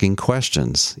 asking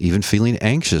questions, even feeling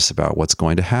anxious about what's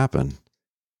going to happen.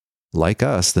 Like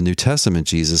us, the New Testament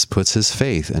Jesus puts his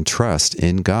faith and trust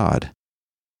in God.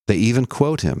 They even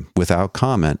quote him without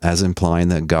comment as implying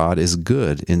that God is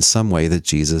good in some way that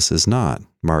Jesus is not.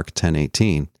 Mark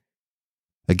 10:18.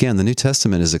 Again, the New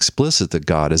Testament is explicit that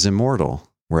God is immortal,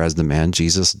 whereas the man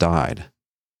Jesus died.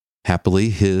 Happily,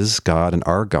 his God and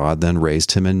our God then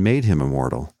raised him and made him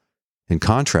immortal. In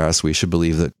contrast, we should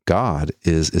believe that God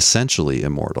is essentially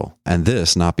immortal, and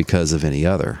this not because of any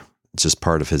other. It's just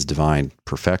part of his divine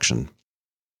perfection.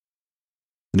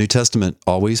 The New Testament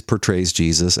always portrays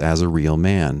Jesus as a real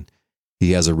man.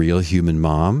 He has a real human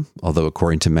mom, although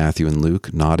according to Matthew and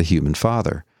Luke, not a human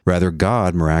father. Rather,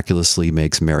 God miraculously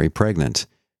makes Mary pregnant.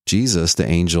 Jesus, the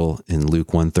angel in Luke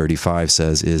 1:35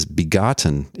 says, is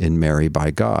begotten in Mary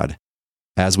by God.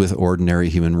 As with ordinary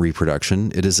human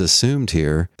reproduction, it is assumed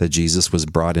here that Jesus was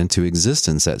brought into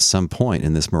existence at some point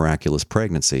in this miraculous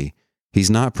pregnancy. He's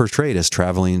not portrayed as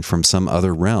traveling from some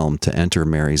other realm to enter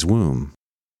Mary's womb.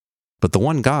 But the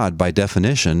one God, by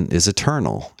definition, is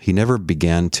eternal. He never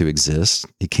began to exist.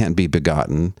 He can't be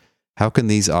begotten. How can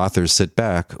these authors sit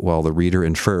back while the reader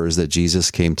infers that Jesus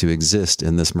came to exist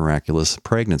in this miraculous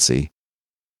pregnancy?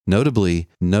 Notably,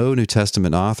 no New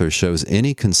Testament author shows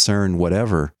any concern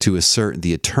whatever to assert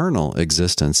the eternal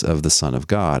existence of the Son of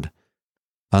God.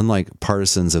 Unlike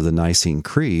partisans of the Nicene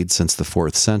Creed since the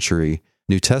 4th century,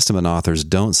 New Testament authors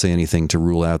don't say anything to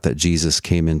rule out that Jesus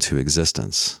came into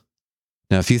existence.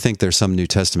 Now, if you think there's some New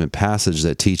Testament passage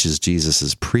that teaches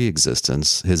Jesus'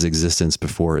 pre-existence, his existence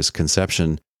before his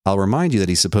conception, I'll remind you that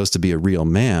he's supposed to be a real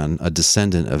man, a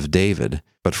descendant of David.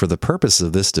 But for the purpose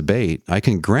of this debate, I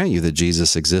can grant you that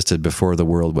Jesus existed before the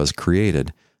world was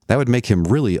created. That would make him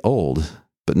really old.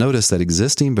 But notice that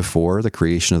existing before the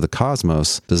creation of the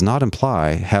cosmos does not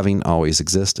imply having always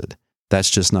existed. That's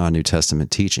just not a New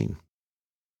Testament teaching.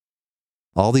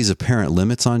 All these apparent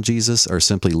limits on Jesus are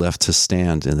simply left to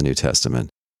stand in the New Testament.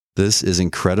 This is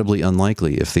incredibly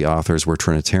unlikely if the authors were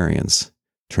Trinitarians.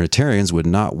 Trinitarians would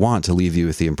not want to leave you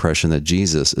with the impression that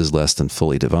Jesus is less than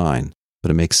fully divine.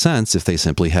 But it makes sense if they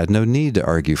simply had no need to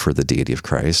argue for the deity of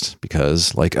Christ,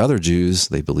 because, like other Jews,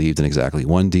 they believed in exactly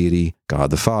one deity,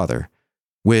 God the Father,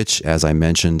 which, as I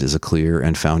mentioned, is a clear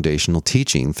and foundational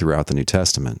teaching throughout the New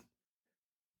Testament.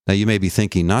 Now you may be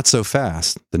thinking, not so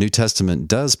fast. The New Testament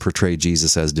does portray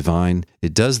Jesus as divine.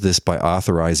 It does this by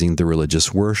authorizing the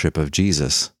religious worship of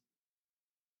Jesus.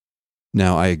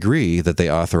 Now, I agree that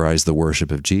they authorize the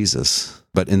worship of Jesus,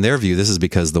 but in their view, this is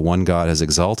because the one God has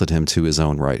exalted him to his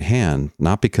own right hand,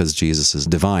 not because Jesus is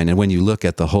divine. And when you look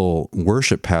at the whole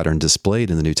worship pattern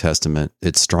displayed in the New Testament,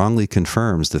 it strongly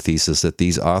confirms the thesis that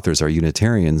these authors are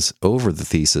Unitarians over the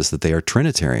thesis that they are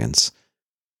Trinitarians.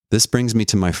 This brings me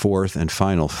to my fourth and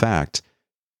final fact.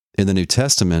 In the New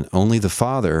Testament, only the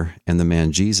Father and the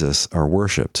man Jesus are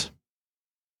worshipped.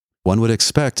 One would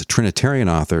expect Trinitarian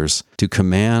authors to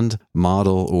command,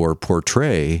 model, or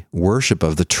portray worship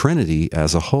of the Trinity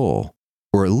as a whole,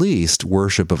 or at least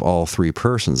worship of all three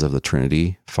persons of the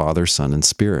Trinity, Father, Son, and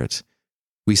Spirit.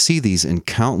 We see these in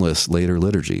countless later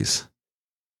liturgies.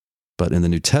 But in the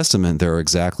New Testament, there are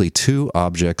exactly two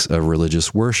objects of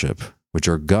religious worship, which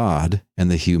are God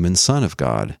and the human Son of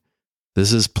God.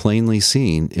 This is plainly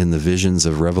seen in the visions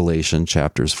of Revelation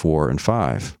chapters 4 and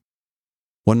 5.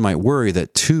 One might worry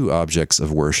that two objects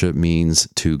of worship means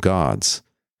two gods,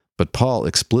 but Paul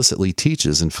explicitly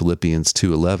teaches in Philippians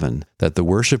 2:11 that the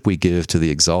worship we give to the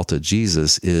exalted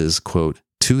Jesus is, quote,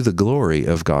 to the glory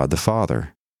of God the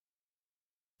Father.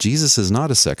 Jesus is not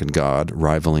a second God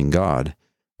rivaling God.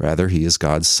 Rather, he is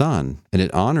God's Son, and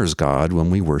it honors God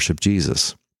when we worship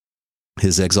Jesus.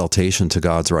 His exaltation to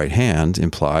God's right hand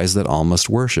implies that all must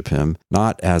worship him,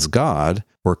 not as God,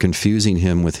 or confusing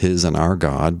him with his and our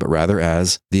God, but rather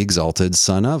as the exalted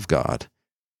Son of God.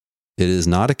 It is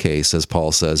not a case, as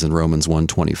Paul says in Romans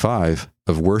 1:25,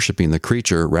 of worshiping the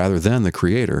creature rather than the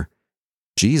Creator.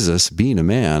 Jesus, being a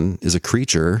man, is a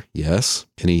creature, yes,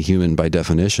 any human by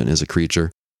definition is a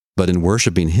creature, but in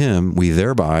worshiping him, we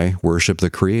thereby worship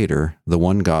the Creator, the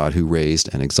one God who raised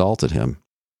and exalted him.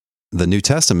 The New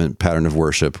Testament pattern of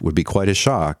worship would be quite a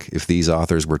shock if these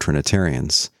authors were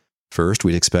Trinitarians. First,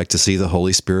 we'd expect to see the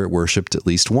Holy Spirit worshipped at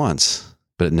least once,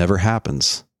 but it never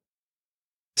happens.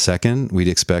 Second, we'd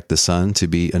expect the Son to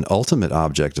be an ultimate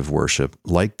object of worship,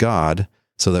 like God,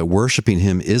 so that worshiping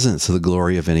him isn't to the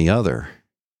glory of any other.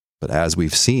 But as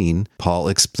we've seen, Paul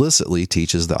explicitly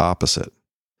teaches the opposite.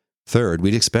 Third,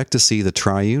 we'd expect to see the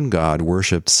triune God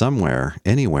worshipped somewhere,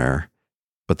 anywhere,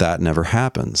 but that never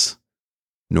happens.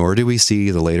 Nor do we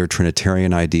see the later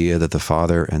Trinitarian idea that the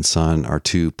Father and Son are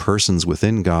two persons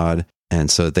within God, and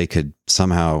so that they could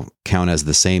somehow count as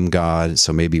the same God,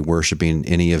 so maybe worshiping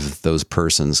any of those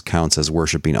persons counts as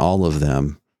worshiping all of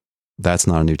them. That's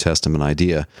not a New Testament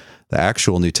idea. The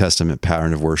actual New Testament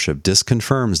pattern of worship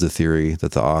disconfirms the theory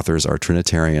that the authors are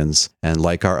Trinitarians, and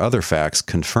like our other facts,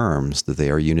 confirms that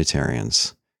they are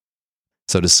Unitarians.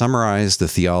 So to summarize, the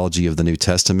theology of the New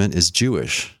Testament is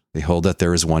Jewish. They hold that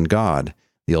there is one God.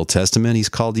 The Old Testament, he's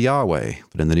called Yahweh,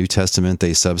 but in the New Testament,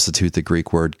 they substitute the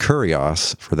Greek word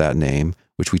kurios for that name,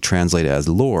 which we translate as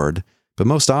Lord, but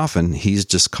most often, he's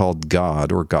just called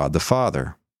God or God the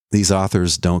Father. These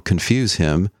authors don't confuse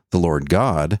him, the Lord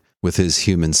God, with his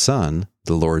human Son,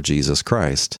 the Lord Jesus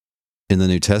Christ. In the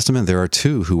New Testament, there are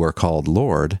two who are called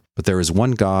Lord, but there is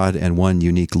one God and one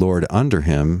unique Lord under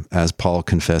him, as Paul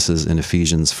confesses in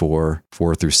Ephesians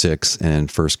 4:4-6,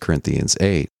 and 1 Corinthians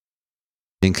 8.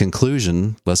 In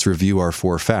conclusion, let's review our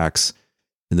 4 facts.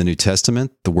 In the New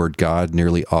Testament, the word God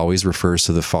nearly always refers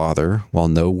to the Father, while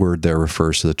no word there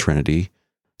refers to the Trinity.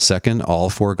 Second, all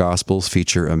 4 Gospels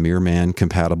feature a mere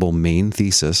man-compatible main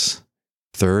thesis.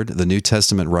 Third, the New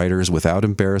Testament writers, without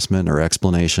embarrassment or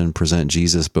explanation, present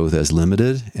Jesus both as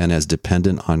limited and as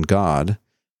dependent on God.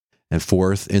 And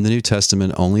fourth, in the New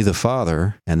Testament, only the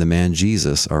Father and the man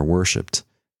Jesus are worshipped.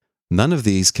 None of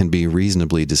these can be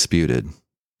reasonably disputed.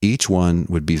 Each one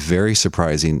would be very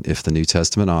surprising if the New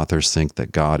Testament authors think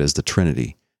that God is the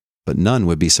Trinity, but none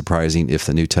would be surprising if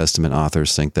the New Testament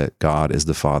authors think that God is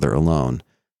the Father alone.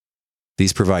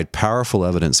 These provide powerful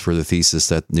evidence for the thesis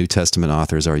that New Testament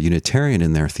authors are Unitarian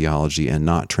in their theology and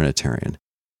not Trinitarian.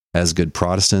 As good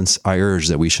Protestants, I urge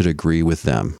that we should agree with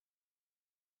them.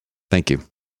 Thank you.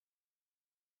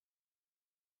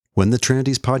 When the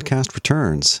Trinities podcast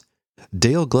returns,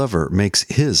 Dale Glover makes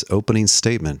his opening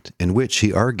statement in which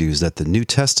he argues that the New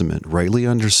Testament, rightly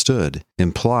understood,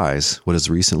 implies what has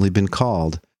recently been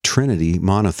called Trinity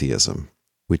monotheism,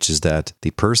 which is that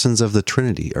the persons of the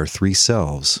Trinity are 3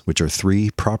 selves, which are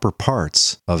 3 proper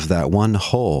parts of that one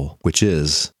whole, which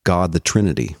is God the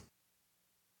Trinity.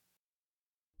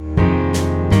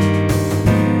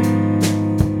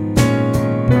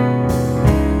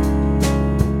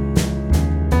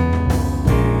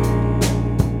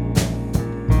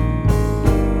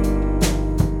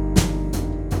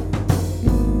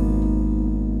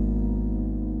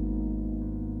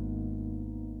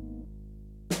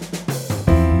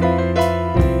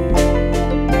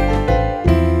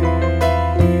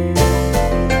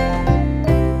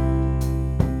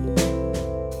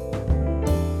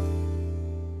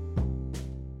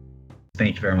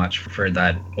 Thank you very much for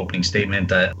that opening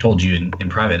statement. I told you in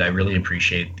private, I really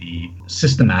appreciate the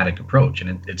systematic approach,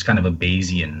 and it's kind of a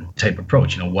Bayesian type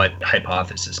approach. What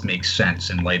hypothesis makes sense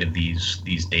in light of these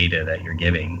data that you're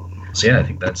giving? So yeah, I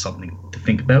think that's something to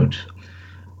think about.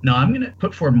 Now, I'm going to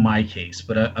put forward my case,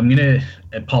 but I'm going to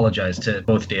apologize to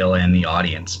both Dale and the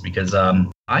audience because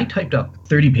I typed up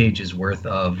 30 pages worth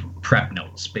of prep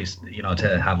notes based,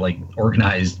 to have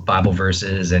organized Bible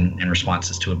verses and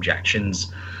responses to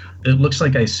objections. It looks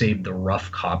like I saved the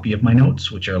rough copy of my notes,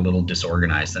 which are a little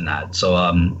disorganized in that.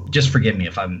 So just forgive me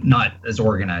if I'm not as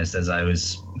organized as I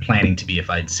was planning to be if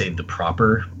I'd saved the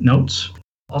proper notes.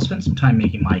 I'll spend some time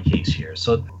making my case here.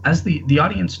 So as the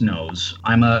audience knows,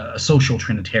 I'm a social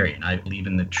Trinitarian. I believe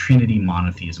in the Trinity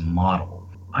monotheism model.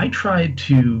 I tried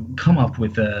to come up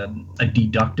with a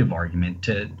deductive argument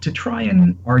to try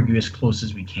and argue as close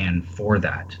as we can for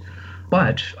that.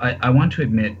 But I want to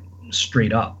admit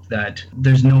straight up that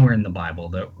there's nowhere in the Bible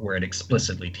where it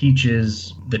explicitly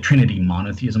teaches the Trinity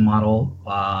monotheism model,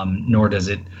 nor does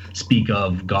it speak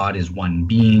of God as one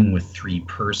being with 3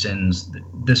 persons.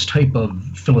 This type of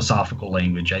philosophical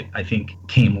language, I think,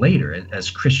 came later as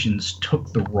Christians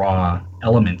took the raw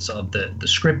elements of the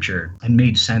scripture and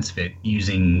made sense of it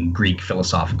using Greek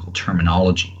philosophical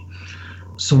terminology.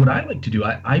 So what I like to do,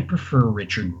 I prefer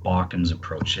Richard Bauckham's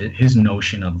approach, his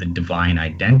notion of the divine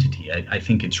identity. I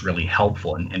think it's really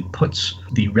helpful and puts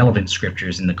the relevant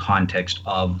scriptures in the context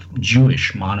of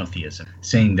Jewish monotheism,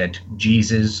 saying that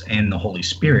Jesus and the Holy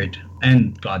Spirit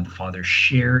and God the Father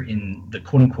share in the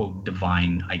quote-unquote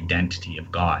divine identity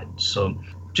of God. So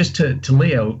just to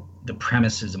lay out the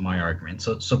premises of my argument.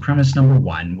 So premise number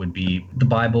 1 would be the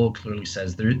Bible clearly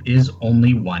says there is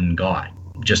only one God.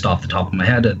 Just off the top of my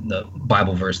head, the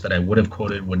Bible verse that I would have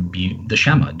quoted would be the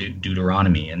Shema,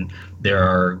 Deuteronomy. And there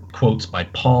are quotes by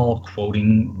Paul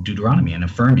quoting Deuteronomy and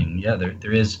affirming,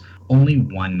 there is only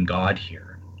one God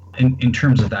here. In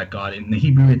terms of that God, in the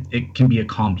Hebrew, it can be a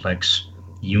complex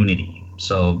unity.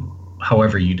 So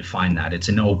however you define that, it's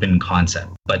an open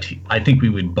concept. But I think we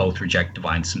would both reject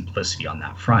divine simplicity on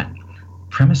that front.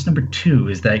 Premise number 2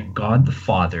 is that God the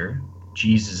Father,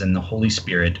 Jesus, and the Holy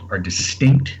Spirit are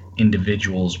distinct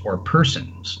individuals or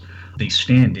persons. They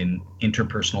stand in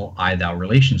interpersonal I-thou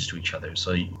relations to each other.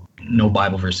 So no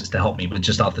Bible verses to help me, but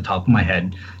just off the top of my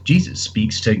head, Jesus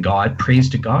speaks to God, prays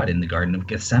to God in the Garden of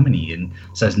Gethsemane and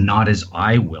says, not as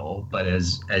I will, but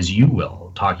as you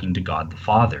will, talking to God the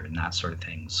Father and that sort of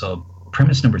thing. So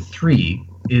premise number 3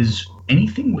 is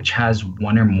anything which has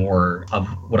one or more of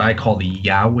what I call the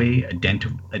Yahweh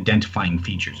identifying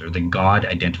features or the God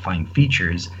identifying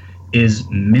features is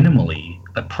minimally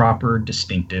a proper,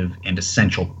 distinctive, and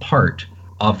essential part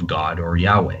of God or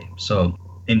Yahweh. So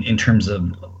in terms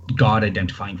of God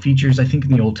identifying features. I think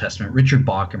in the Old Testament, Richard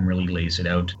Bauckham really lays it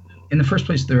out. In the first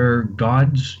place, there are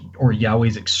God's or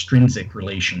Yahweh's extrinsic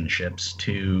relationships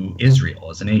to Israel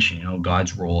as a nation,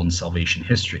 God's role in salvation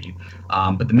history.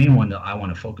 But the main one that I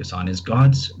want to focus on is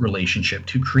God's relationship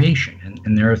to creation.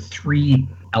 And there are three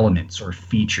elements or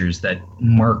features that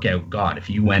mark out God. If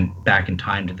you went back in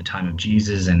time to the time of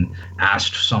Jesus and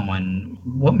asked someone,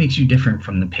 what makes you different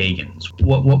from the pagans?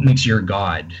 What makes your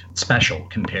God special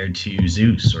compared to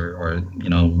Zeus or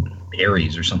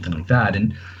Ares or something like that?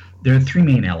 And there are three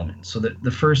main elements. So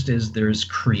the first is there's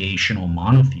creational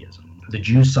monotheism. The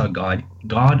Jews saw God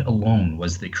alone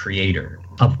was the creator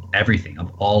of everything, of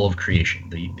all of creation,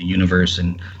 the universe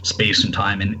and space and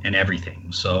time and everything.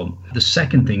 So the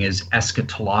second thing is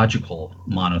eschatological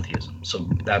monotheism. So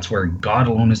that's where God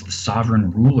alone is the sovereign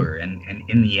ruler, and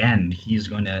in the end, he's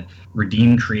going to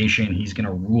redeem creation. He's going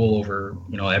to rule over,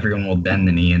 everyone will bend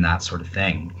the knee and that sort of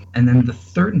thing. And then the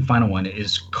third and final one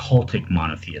is cultic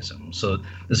monotheism. So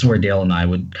this is where Dale and I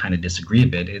would kind of disagree a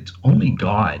bit. It's only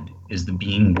God is the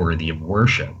being worthy of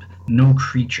worship. No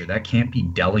creature. That can't be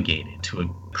delegated to a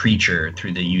creature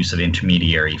through the use of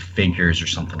intermediary figures or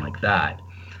something like that.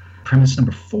 Premise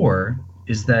number 4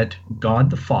 is that God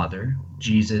the Father,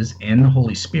 Jesus, and the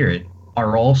Holy Spirit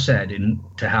are all said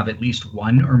to have at least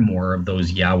one or more of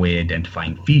those Yahweh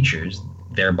identifying features,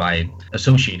 thereby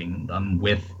associating them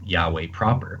with Yahweh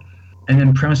proper. And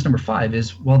then premise number 5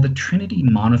 is, while the Trinity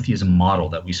monotheism model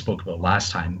that we spoke about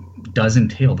last time does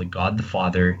entail that God the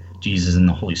Father, Jesus, and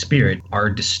the Holy Spirit are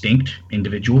distinct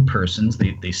individual persons,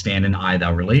 they stand in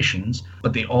I-thou relations,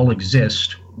 but they all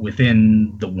exist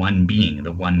within the one being,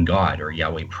 the one God, or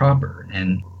Yahweh proper.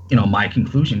 And, my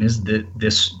conclusion is that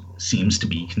this seems to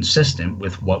be consistent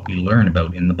with what we learn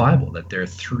about in the Bible, that there are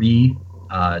three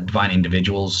divine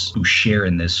individuals who share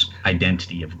in this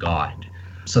identity of God.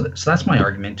 So that's my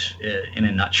argument in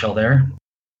a nutshell there.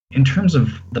 In terms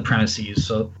of the premises,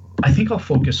 so I think I'll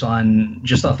focus on,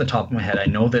 just off the top of my head, I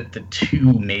know that the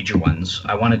two major ones,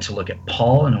 I wanted to look at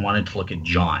Paul and I wanted to look at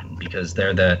John, because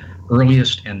they're the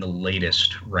earliest and the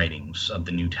latest writings of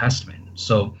the New Testament.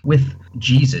 So with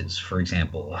Jesus, for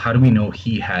example, how do we know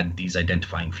he had these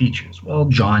identifying features? Well,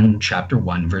 John chapter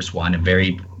 1, verse 1, a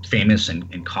very famous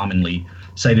and commonly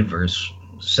cited verse,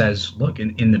 says, look,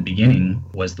 in the beginning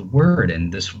was the Word,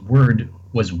 and this Word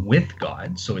was with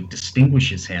God, so it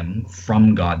distinguishes him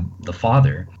from God the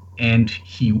Father, and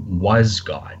he was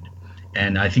God.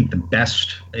 And I think the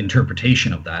best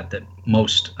interpretation of that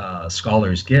most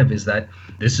scholars give is that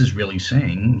this is really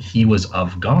saying he was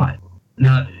of God.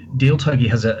 Now, Dale Tuggy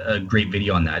has a great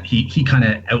video on that. He kind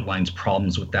of outlines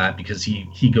problems with that, because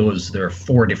he goes, there are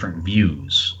 4 different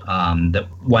views that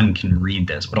one can read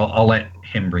this, but I'll let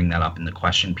him bring that up in the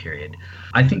question period.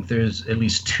 I think there's at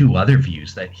least 2 other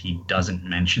views that he doesn't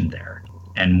mention there,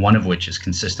 and one of which is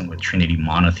consistent with Trinity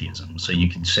monotheism. So you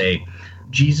could say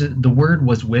Jesus, the Word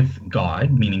was with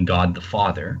God, meaning God the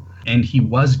Father, and he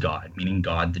was God, meaning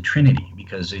God the Trinity,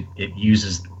 because it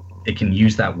can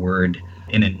use that word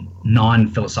in a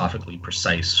non-philosophically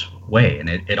precise way, and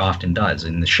it often does.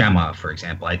 In the Shema, for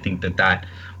example, I think that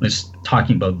was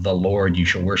talking about the Lord, you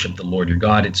shall worship the Lord your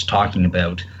God. It's talking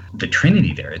about the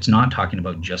Trinity there. It's not talking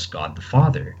about just God the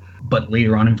Father. But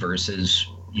later on in verses,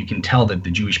 you can tell that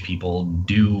the Jewish people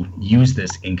do use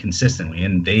this inconsistently,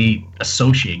 and they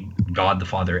associate God the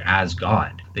Father as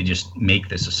God. They just make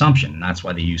this assumption, and that's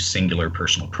why they use singular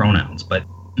personal pronouns. But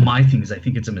my thing is, I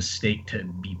think it's a mistake to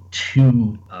be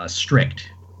too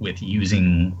strict with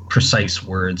using precise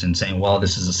words and saying, well,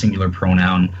 this is a singular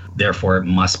pronoun, therefore it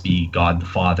must be God the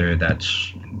Father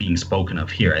that's being spoken of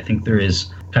here. I think there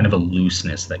is kind of a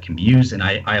looseness that can be used, and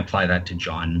I apply that to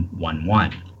John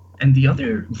 1:1. And the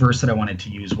other verse that I wanted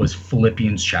to use was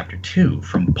Philippians chapter 2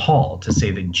 from Paul, to say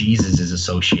that Jesus is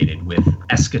associated with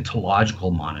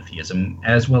eschatological monotheism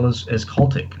as well as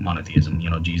cultic monotheism,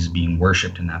 Jesus being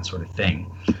worshipped and that sort of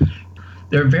thing.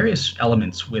 There are various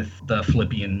elements with the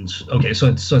Philippians. Okay, so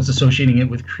it's associating it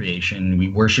with creation. We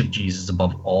worship Jesus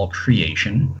above all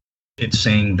creation. It's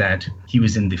saying that he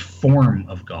was in the form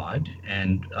of God,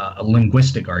 and a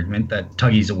linguistic argument that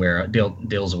Tuggy's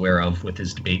Dale's aware of with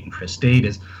his debate and Chris Dade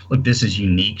is, look, this is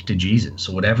unique to Jesus.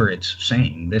 So whatever it's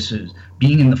saying, this is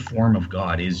being in the form of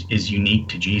God is unique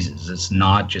to Jesus. It's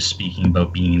not just speaking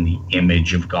about being in the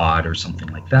image of God or something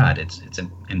like that. It's an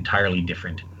entirely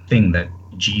different thing that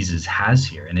Jesus has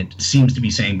here. And it seems to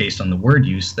be saying, based on the word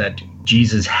use, that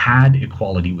Jesus had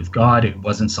equality with God. It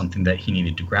wasn't something that he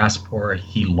needed to grasp for.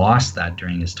 He lost that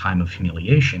during his time of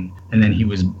humiliation, and then he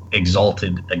was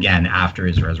exalted again after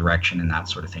his resurrection and that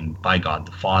sort of thing by God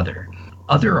the Father.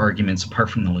 other arguments apart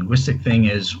from the linguistic thing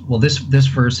is, well, this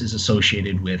verse is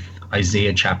associated with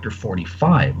Isaiah chapter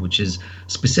 45, which is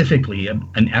specifically an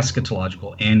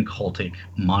eschatological and cultic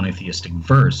monotheistic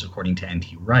verse, according to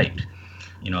N.T. Wright.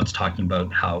 It's talking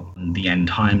about how the end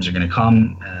times are going to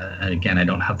come. Again, I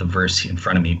don't have the verse in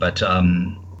front of me, but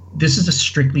this is a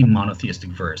strictly monotheistic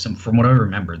verse. And from what I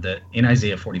remember, that in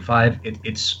Isaiah 45,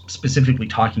 it's specifically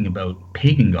talking about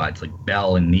pagan gods like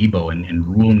Bel and Nebo and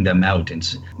ruling them out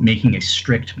and making a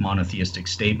strict monotheistic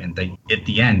statement that at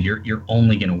the end, you're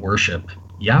only going to worship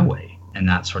Yahweh and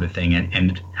that sort of thing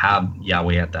and have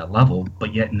Yahweh at that level.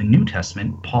 But yet in the New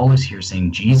Testament, Paul is here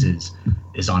saying Jesus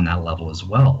is on that level as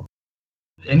well.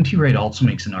 N.T. Wright also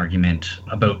makes an argument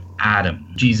about Adam.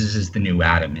 Jesus is the new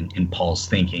Adam in Paul's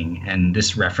thinking, and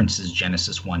this references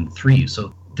Genesis 1:3.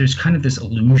 So there's kind of this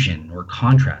illusion or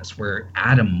contrast where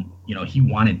Adam, he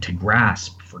wanted to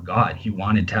grasp for God. He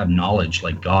wanted to have knowledge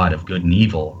like God of good and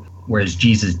evil, whereas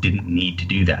Jesus didn't need to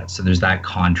do that. So there's that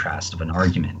contrast of an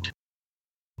argument.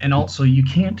 And also, you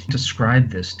can't describe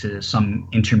this to some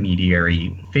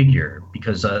intermediary figure,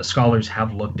 because scholars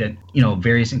have looked at,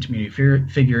 various intermediary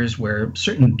figures where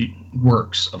certain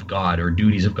works of God or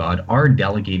duties of God are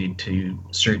delegated to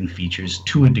certain features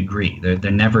to a degree.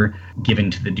 They're never given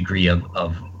to the degree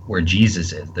of where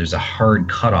Jesus is. There's a hard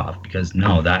cutoff because,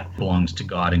 no, that belongs to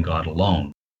God and God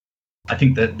alone. I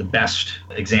think that the best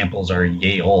examples are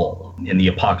Yael in the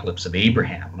Apocalypse of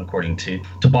Abraham, according to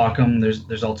Bauckham.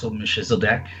 There's also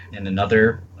Melchizedek in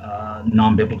another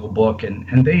non-biblical book,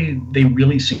 and they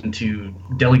really seem to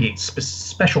delegate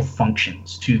special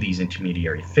functions to these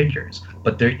intermediary figures.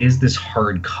 But there is this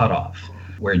hard cutoff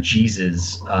where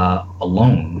Jesus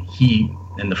alone, he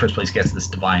in the first place gets this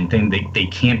divine thing. They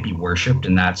can't be worshipped,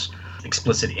 and that's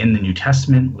explicit in the New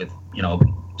Testament with,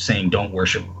 saying don't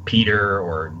worship Peter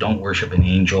or don't worship an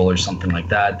angel or something like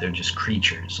that. They're just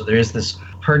creatures. So there is this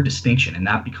hard distinction, and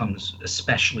that becomes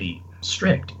especially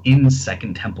strict in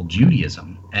Second Temple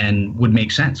Judaism and would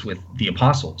make sense with the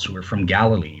apostles who were from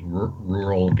Galilee,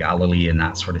 rural Galilee and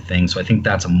that sort of thing. So I think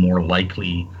that's a more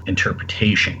likely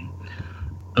interpretation.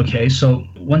 Okay, so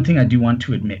one thing I do want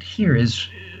to admit here is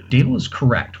Dale is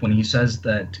correct when he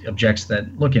objects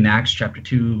that, look, in Acts chapter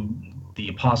 2, the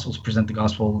apostles present the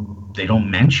gospel, they don't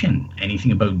mention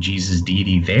anything about Jesus'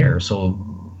 deity there. So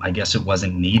I guess it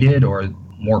wasn't needed, or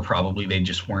more probably they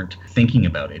just weren't thinking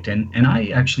about it. And I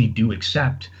actually do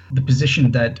accept the position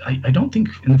that I don't think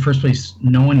in the first place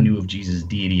no one knew of Jesus'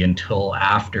 deity until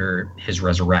after his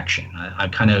resurrection. I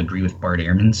kind of agree with Bart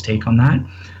Ehrman's take on that.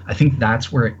 I think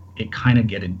that's where it kind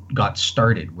of got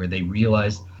started, where they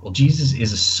realized, well, Jesus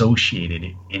is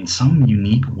associated in some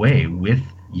unique way with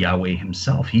Yahweh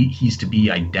himself. He's to be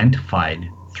identified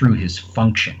through his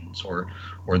functions or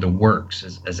the works,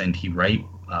 as N.T. Wright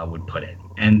would put it.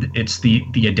 And it's the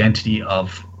identity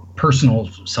of personal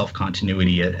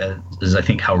self-continuity, as I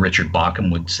think how Richard Bauckham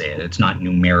would say it. It's not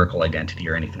numerical identity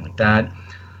or anything like that.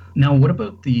 Now, what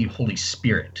about the Holy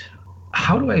Spirit?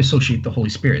 How do I associate the Holy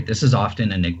Spirit? This is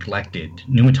often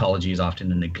pneumatology is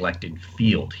often a neglected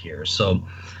field here. So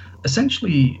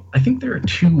essentially, I think there are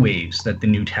two ways that the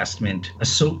New Testament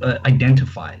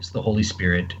identifies the Holy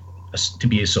Spirit to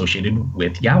be associated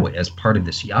with Yahweh as part of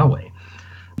this Yahweh.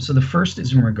 So the first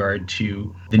is in regard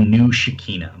to the new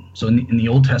Shekinah. So in the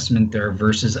Old Testament, there are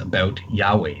verses about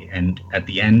Yahweh, and at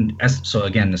the end, so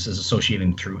again, this is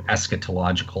associated through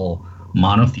eschatological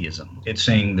monotheism. It's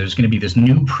saying there's going to be this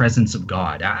new presence of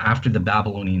God. After the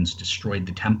Babylonians destroyed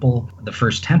the temple, the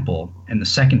first temple, and the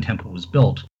second temple was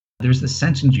built, there's this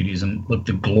sense in Judaism, look,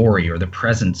 the glory or the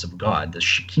presence of God, the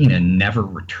Shekinah, never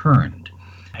returned.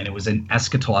 And it was an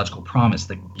eschatological promise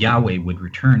that Yahweh would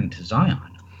return to Zion.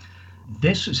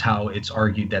 This is how it's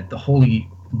argued that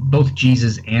both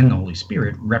Jesus and the Holy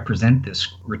Spirit represent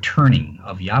this returning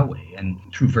of Yahweh. And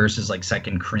through verses like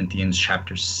 2 Corinthians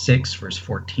chapter 6, verse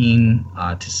 14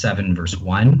 to 7, verse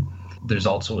 1. There's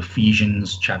also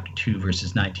Ephesians chapter 2,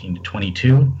 verses 19 to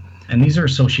 22. And these are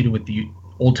associated with the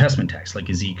Old Testament texts like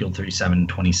Ezekiel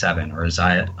 37:27 or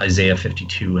Isaiah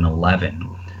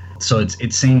 52:11. So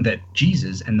it's saying that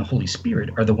Jesus and the Holy Spirit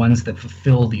are the ones that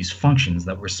fulfill these functions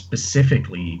that were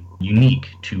specifically unique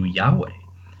to Yahweh.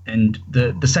 And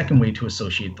the second way to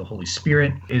associate the Holy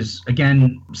Spirit is,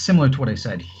 again, similar to what I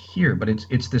said here, but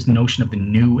it's this notion of the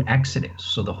new Exodus.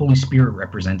 So the Holy Spirit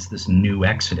represents this new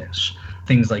Exodus.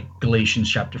 Things like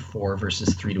Galatians chapter 4,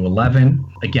 verses 3 to 11.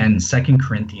 Again, 2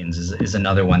 Corinthians is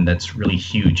another one that's really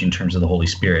huge in terms of the Holy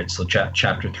Spirit. So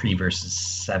chapter 3, verses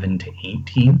 7 to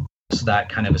 18. So that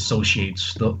kind of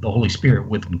associates the Holy Spirit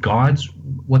with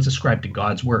what's ascribed to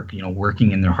God's work,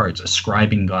 working in their hearts,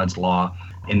 ascribing God's law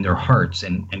in their hearts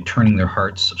and turning their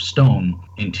hearts of stone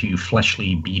into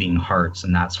fleshly beating hearts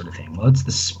and that sort of thing. Well, it's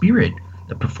the Spirit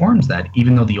that performs that,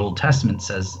 even though the Old Testament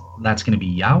says that's going to be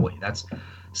Yahweh. That's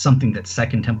something that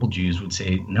Second Temple Jews would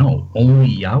say, no, only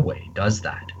Yahweh does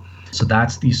that. So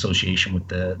that's the association with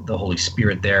the Holy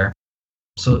Spirit there.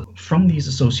 So from these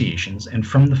associations and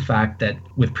from the fact that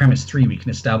with premise 3, we can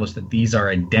establish that these are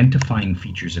identifying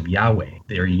features of Yahweh.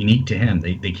 They are unique to him.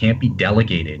 They can't be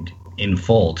delegated in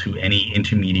full to any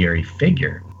intermediary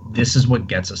figure. This is what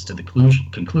gets us to the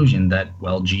conclusion that,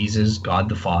 well, Jesus, God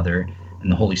the Father,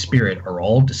 and the Holy Spirit are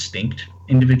all distinct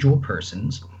individual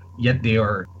persons, yet they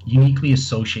are uniquely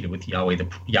associated with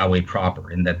Yahweh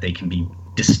proper, in that they can be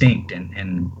distinct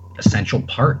and essential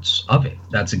parts of it.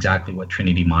 That's exactly what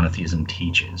Trinity monotheism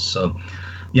teaches. So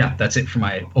yeah, that's it for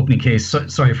my opening case.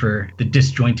 Sorry for the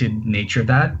disjointed nature of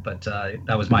that, but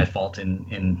that was my fault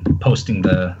in posting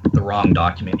the wrong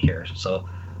document here. So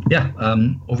yeah,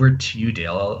 over to you,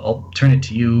 Dale. I'll turn it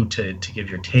to you to give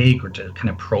your take or to kind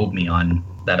of probe me on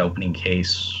that opening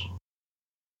case.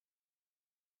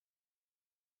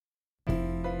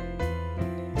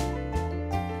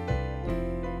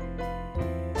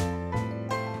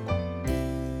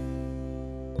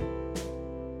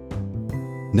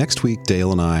 Next week,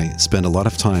 Dale and I spend a lot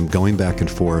of time going back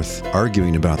and forth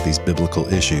arguing about these biblical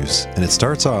issues, and it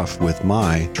starts off with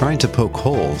my trying to poke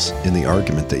holes in the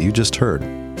argument that you just heard.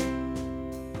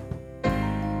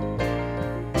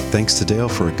 Thanks to Dale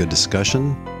for a good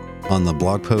discussion. On the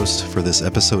blog post for this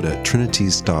episode at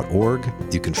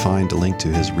trinities.org, you can find a link to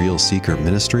his Real Seeker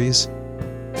Ministries.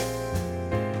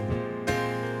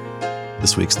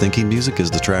 This week's thinking music is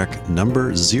the track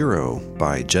Number 0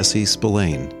 by Jesse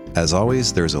Spillane. As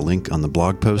always, there's a link on the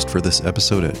blog post for this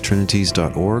episode at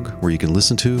trinities.org where you can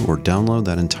listen to or download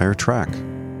that entire track.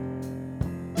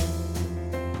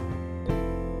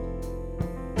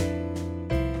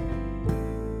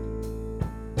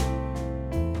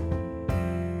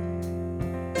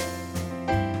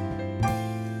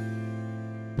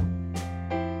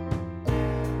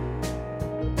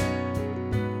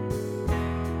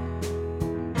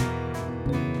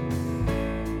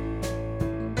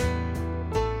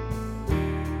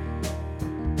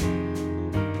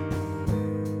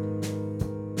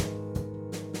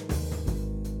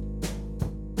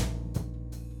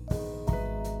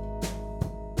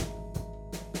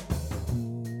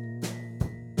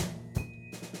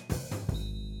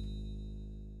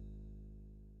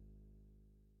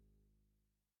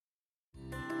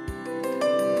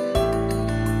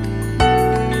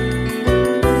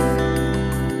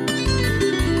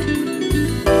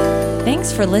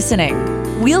 Thanks for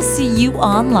listening. We'll see you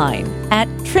online at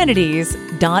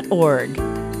trinities.org.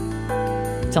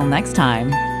 Till next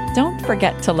time, don't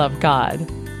forget to love God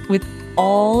with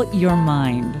all your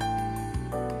mind.